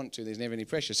if you want to. There's never any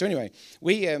pressure. So anyway,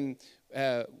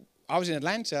 I was in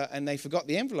Atlanta and they forgot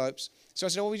the envelopes. So I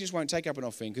said, we just won't take up an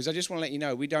offering because I just want to let you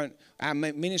know our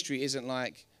ministry isn't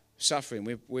like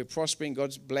suffering. We're prospering.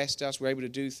 God's blessed us. We're able to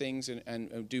do things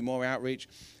and do more outreach.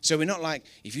 So we're not like,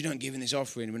 if you don't give in this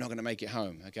offering, we're not going to make it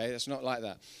home. Okay, that's not like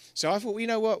that. So I thought, you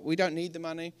know what? We don't need the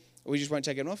money. We just won't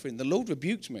take an offering. The Lord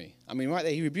rebuked me. I mean, right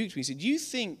there, he rebuked me. He said, you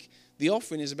think the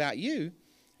offering is about you?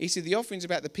 He said, the offering's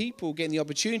about the people getting the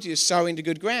opportunity to sow into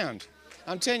good ground.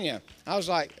 I'm telling you. I was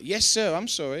like, yes, sir, I'm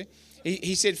sorry.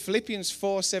 He said Philippians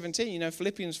 4:17.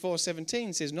 Philippians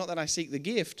 4:17 says, not that I seek the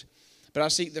gift, but I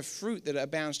seek the fruit that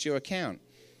abounds to your account.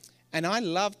 And I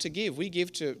love to give. We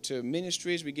give to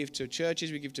ministries, we give to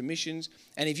churches, we give to missions.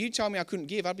 And if you told me I couldn't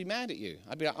give, I'd be mad at you.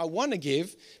 I'd be like, I want to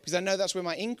give because I know that's where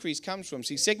my increase comes from.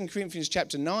 See, 2 Corinthians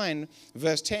chapter 9,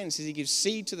 verse 10 says he gives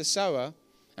seed to the sower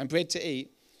and bread to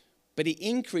eat, but he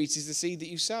increases the seed that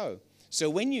you sow. So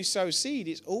when you sow seed,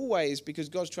 it's always because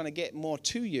God's trying to get more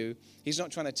to you. He's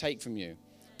not trying to take from you.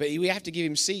 But we have to give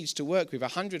him seeds to work with.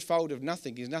 100-fold of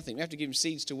nothing is nothing. We have to give him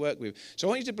seeds to work with. So I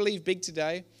want you to believe big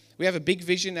today. We have a big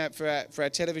vision for our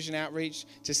television outreach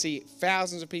to see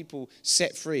thousands of people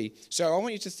set free. So I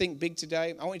want you to think big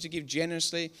today. I want you to give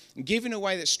generously and give in a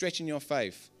way that's stretching your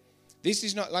faith. This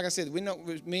is not, like I said, me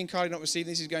and Kylie not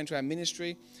receiving this. Is going to our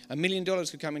ministry. $1 million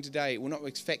could come in today. It will not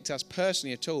affect us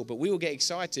personally at all, but we will get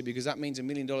excited because that means $1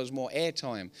 million more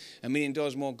airtime, $1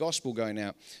 million more gospel going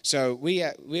out. So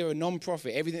we're a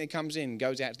non-profit. Everything that comes in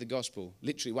goes out to the gospel,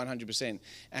 literally 100%.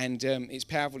 And it's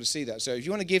powerful to see that. So if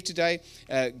you want to give today,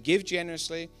 give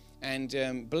generously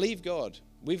and believe God.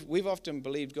 We've often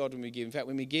believed God when we give. In fact,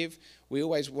 when we give, we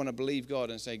always want to believe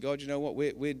God and say, God, you know what?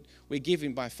 We're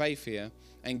giving by faith here.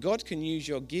 And God can use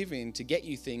your giving to get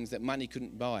you things that money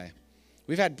couldn't buy.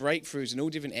 We've had breakthroughs in all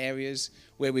different areas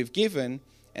where we've given,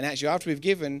 and actually after we've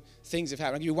given, things have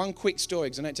happened. I'll give you one quick story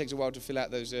because I know it takes a while to fill out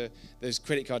those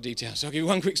credit card details. So I'll give you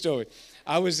one quick story.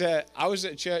 I was at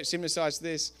a church similar size to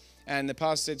this, and the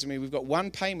pastor said to me, we've got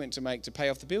one payment to make to pay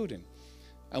off the building.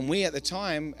 And we at the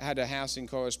time had a house in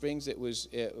Coral Springs that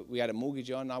we had a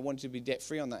mortgage on. I wanted to be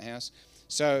debt-free on that house.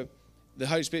 So the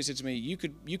Holy Spirit said to me, you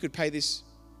could pay this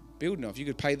building off.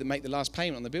 You could make the last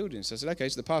payment on the building. So I said, okay.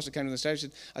 So the pastor came to the stage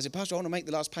and I said, Pastor, I want to make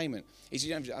the last payment. He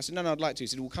said, I said, no, I'd like to. He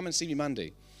said, well, come and see me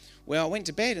Monday. Well, I went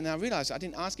to bed and I realized I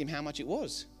didn't ask him how much it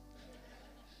was.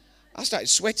 I started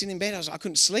sweating in bed. I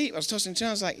couldn't sleep. I was tossing and turning.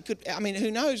 I was like, who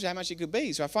knows how much it could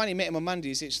be? So I finally met him on Monday.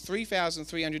 He said, it's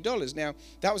 $3,300. Now,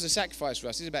 that was a sacrifice for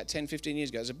us. This is about 10, 15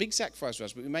 years ago. It was a big sacrifice for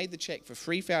us, but we made the check for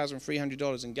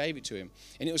 $3,300 and gave it to him.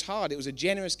 And it was hard. It was a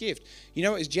generous gift. You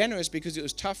know, it was generous because it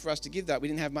was tough for us to give that. We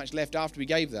didn't have much left after we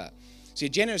gave that. See, a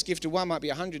generous gift to one might be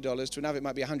 $100, to another it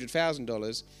might be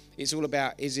 $100,000. It's all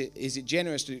about, is it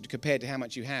generous compared to how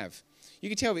much you have? You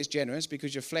can tell if it's generous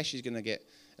because your flesh is going to get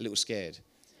a little scared.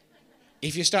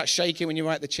 If you start shaking when you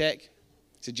write the check,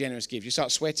 it's a generous gift. You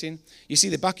start sweating, you see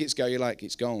the buckets go, you're like,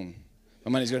 it's gone.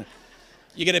 My money's gone.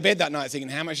 You get to bed that night thinking,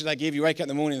 how much should I give? You wake up in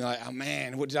the morning like, oh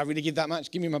man, did I really give that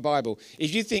much? Give me my Bible.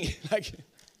 If you think,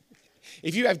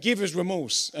 if you have giver's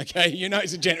remorse, okay, you know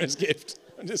it's a generous gift.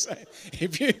 I'm just saying.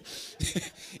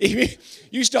 If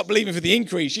you stop believing for the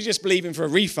increase, you're just believing for a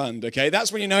refund, okay?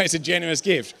 That's when you know it's a generous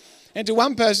gift. And to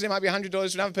one person, it might be $100. To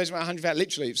another person, it might be $100,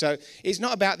 literally. So it's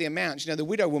not about the amount. You know, the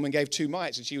widow woman gave 2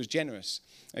 mites and she was generous.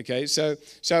 Okay, so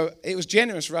it was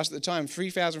generous for us at the time.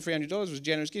 $3,300 was a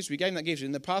generous gift. So we gave him that gift.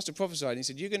 And the pastor prophesied. And he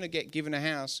said, you're going to get given a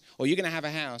house, or you're going to have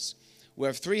a house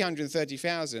worth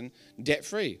 $330,000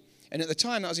 debt-free. And at the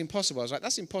time, that was impossible. I was like,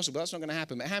 that's impossible. That's not going to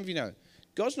happen. But how many of you know,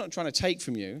 God's not trying to take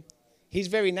from you. His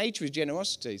very nature is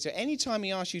generosity. So anytime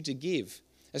he asks you to give,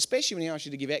 especially when he asks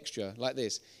you to give extra like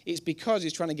this, it's because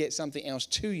he's trying to get something else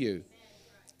to you.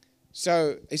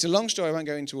 So it's a long story. I won't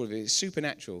go into all of it. It's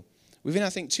supernatural. Within, I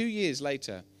think, 2 years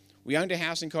later, we owned a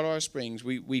house in Colorado Springs.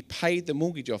 We paid the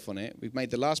mortgage off on it. We've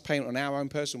made the last payment on our own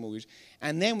personal mortgage.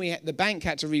 And then the bank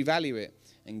had to revalue it.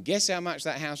 And guess how much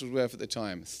that house was worth at the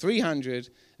time?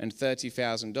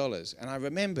 $330,000. And I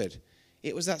remembered,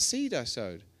 it was that seed I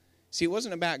sowed. See, it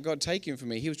wasn't about God taking from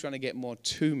me. He was trying to get more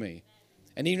to me.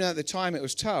 And even though at the time it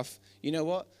was tough, you know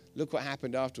what? Look what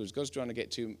happened afterwards. God's trying to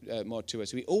get more to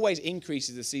us. So he always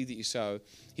increases the seed that you sow.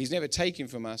 He's never taken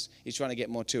from us. He's trying to get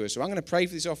more to us. So I'm going to pray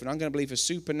for this offering. I'm going to believe for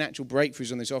supernatural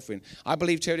breakthroughs on this offering. I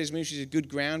believe Territories Ministry is a good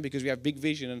ground because we have big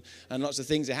vision and lots of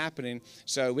things are happening.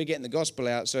 So we're getting the gospel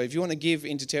out. So if you want to give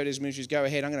into Territories Ministries, go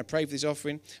ahead. I'm going to pray for this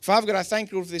offering. Father God, I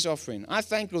thank you, Lord, for this offering. I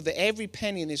thank you, Lord, that every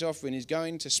penny in this offering is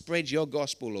going to spread your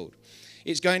gospel, Lord.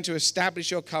 It's going to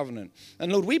establish your covenant.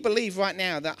 And Lord, we believe right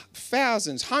now that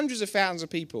thousands, hundreds of thousands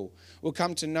of people will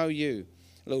come to know you.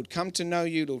 Lord, come to know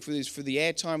you, Lord, for the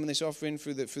airtime on this offering,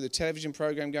 for the television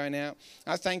program going out.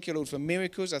 I thank you, Lord, for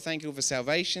miracles. I thank you, Lord, for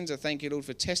salvations. I thank you, Lord,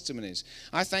 for testimonies.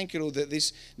 I thank you, Lord, that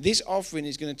this offering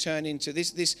is going to turn into,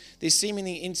 this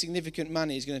seemingly insignificant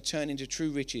money is going to turn into true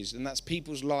riches, and that's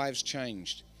people's lives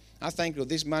changed. I thank you, Lord,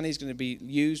 this money is going to be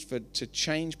used to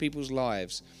change people's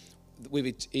lives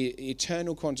with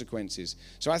eternal consequences.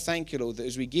 So I thank you, Lord, that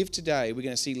as we give today, we're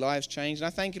going to see lives changed. And I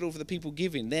thank you, Lord, for the people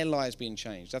giving, their lives being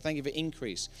changed. I thank you for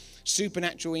increase,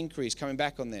 supernatural increase coming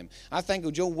back on them. I thank you,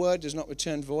 Lord, your word does not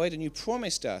return void, and you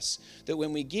promised us that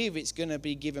when we give, it's going to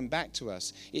be given back to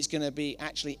us. It's going to be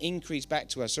actually increased back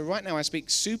to us. So right now I speak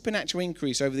supernatural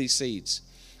increase over these seeds.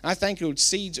 I thank you, Lord,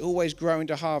 seeds always grow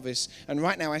into harvest. And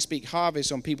right now I speak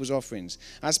harvest on people's offerings.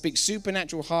 I speak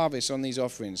supernatural harvest on these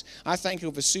offerings. I thank you,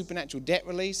 Lord, for supernatural debt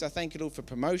release. I thank you, Lord, for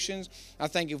promotions. I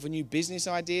thank you for new business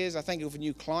ideas. I thank you for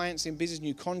new clients in business,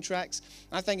 new contracts.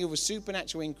 I thank you for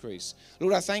supernatural increase.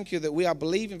 Lord, I thank you that we are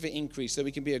believing for increase so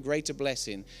we can be a greater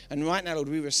blessing. And right now, Lord,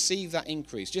 we receive that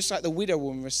increase. Just like the widow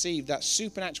woman received that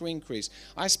supernatural increase,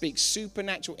 I speak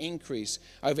supernatural increase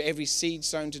over every seed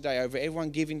sown today, over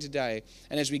everyone giving today.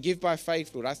 And as we give by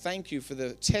faith, Lord, I thank you for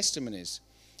the testimonies.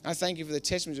 I thank you for the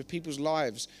testimonies of people's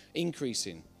lives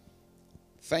increasing.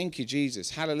 Thank you, Jesus.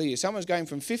 Hallelujah. Someone's going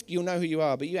from 50, you'll know who you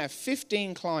are, but you have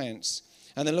 15 clients,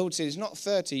 and the Lord said it's not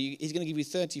 30, he's going to give you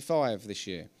 35 this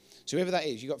year. So whoever that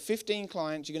is, you've got 15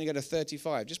 clients, you're going to go to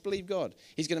 35. Just believe God.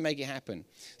 He's going to make it happen.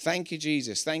 Thank you,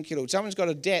 Jesus. Thank you, Lord. Someone's got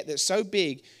a debt that's so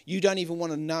big, you don't even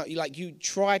want to know. You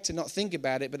try to not think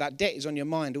about it, but that debt is on your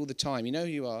mind all the time. You know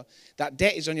who you are. That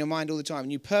debt is on your mind all the time,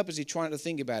 and you purposely try not to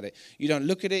think about it. You don't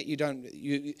look at it.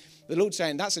 The Lord's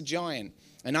saying, that's a giant.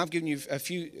 And I've given you a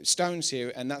few stones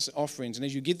here, and that's offerings. And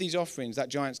as you give these offerings, that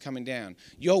giant's coming down.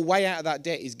 Your way out of that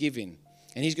debt is giving.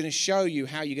 And he's going to show you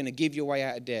how you're going to give your way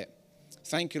out of debt.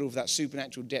 Thank you, Lord, for that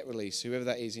supernatural debt release, whoever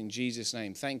that is, in Jesus'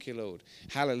 name. Thank you, Lord.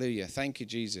 Hallelujah. Thank you,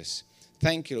 Jesus.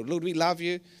 Thank you, Lord. Lord, we love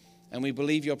you, and we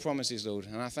believe your promises, Lord.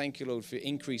 And I thank you, Lord, for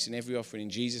increase in every offering in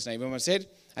Jesus' name. Everyone said,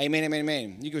 amen, amen,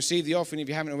 amen. You can receive the offering if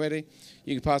you haven't already.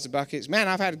 You can pass the buckets. Man,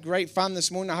 I've had great fun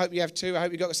this morning. I hope you have too. I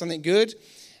hope you got something good.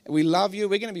 We love you.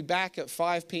 We're going to be back at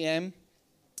 5 p.m.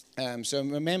 So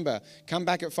remember, come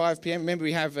back at 5 p.m. Remember,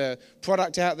 we have a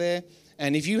product out there.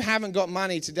 And if you haven't got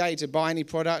money today to buy any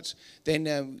product,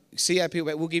 then CIP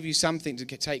will give you something to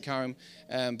take home.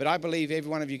 But I believe every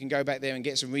one of you can go back there and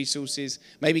get some resources,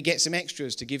 maybe get some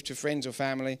extras to give to friends or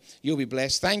family. You'll be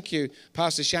blessed. Thank you,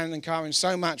 Pastor Shannon and Karen,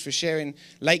 so much for sharing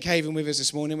Lake Haven with us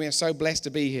this morning. We are so blessed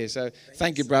to be here. So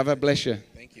thank you, brother. Bless you.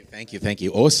 Thank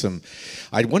you. Awesome.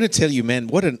 I want to tell you, man,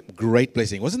 what a great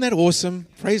blessing. Wasn't that awesome?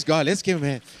 Praise God. Let's give him a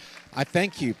hand. I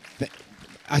thank you.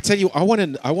 I tell you, I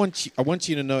want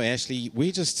you to know, Ashley,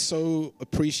 we just so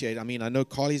appreciate. I mean, I know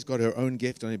Carly's got her own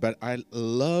gift on it, but I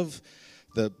love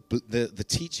the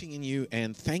teaching in you,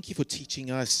 and thank you for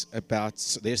teaching us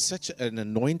about. There's such an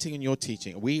anointing in your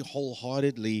teaching. We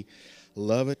wholeheartedly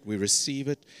love it. We receive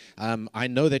it. I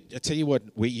know that. I tell you what,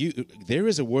 there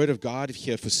is a word of God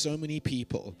here for so many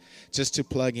people just to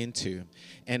plug into,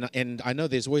 and I know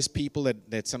there's always people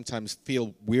that sometimes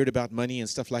feel weird about money and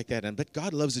stuff like that. But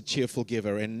God loves a cheerful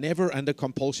giver, and never under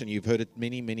compulsion. You've heard it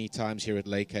many times here at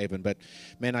Lake Haven. But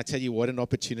man, I tell you, what an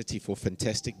opportunity for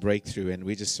fantastic breakthrough, and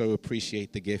we just so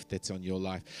appreciate the gift that's on your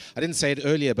life. I didn't say it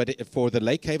earlier, but for the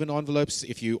Lake Haven envelopes,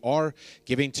 if you are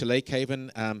giving to Lake Haven,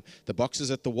 the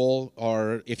boxes at the wall.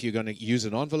 Or if you're going to use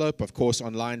an envelope, of course,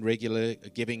 online regular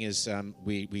giving is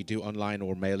we do online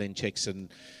or mail-in checks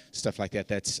and stuff like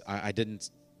that. I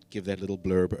didn't give that little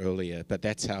blurb earlier, but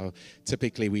that's how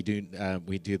typically we do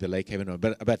the Lake Haven.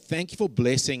 But thank you for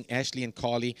blessing Ashley and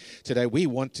Carly today. We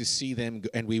want to see them,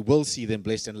 and we will see them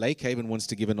blessed. And Lake Haven wants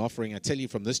to give an offering. I tell you,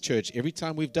 from this church, every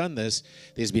time we've done this,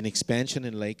 there's been expansion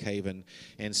in Lake Haven,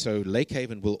 and so Lake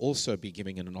Haven will also be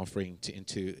giving an offering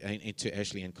into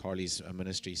Ashley and Carly's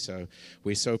ministry. So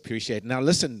we so appreciate it. Now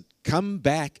listen, come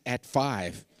back at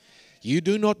 5. You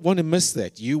do not want to miss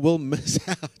that. You will miss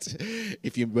out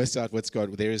if you miss out what's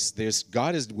God.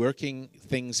 God is working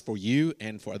things for you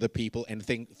and for other people, and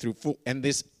and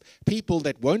there's people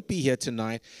that won't be here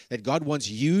tonight that God wants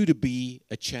you to be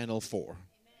a channel for.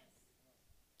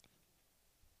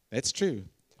 That's true.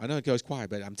 I know it goes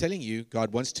quiet, but I'm telling you,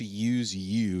 God wants to use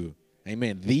you.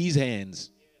 Amen. These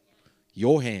hands,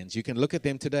 your hands, you can look at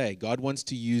them today. God wants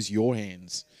to use your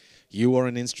hands. You are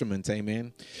an instrument.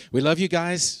 Amen. We love you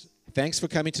guys. Thanks for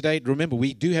coming today. Remember,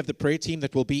 we do have the prayer team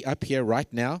that will be up here right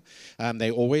now.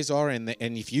 They always are. And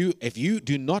if you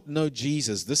do not know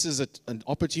Jesus, this is an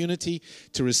opportunity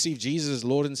to receive Jesus as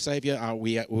Lord and Savior.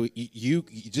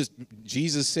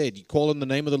 Jesus said, you call on the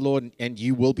name of the Lord and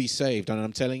you will be saved. And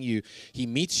I'm telling you, He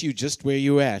meets you just where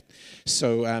you're at.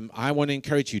 So I want to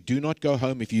encourage you, do not go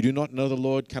home. If you do not know the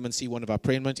Lord, come and see one of our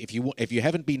prayer meetings. If you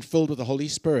haven't been filled with the Holy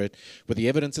Spirit, with the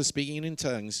evidence of speaking in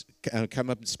tongues, come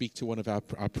up and speak to one of our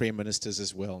prayer ministers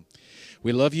as well.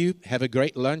 We love you. Have a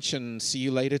great lunch and see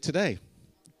you later today.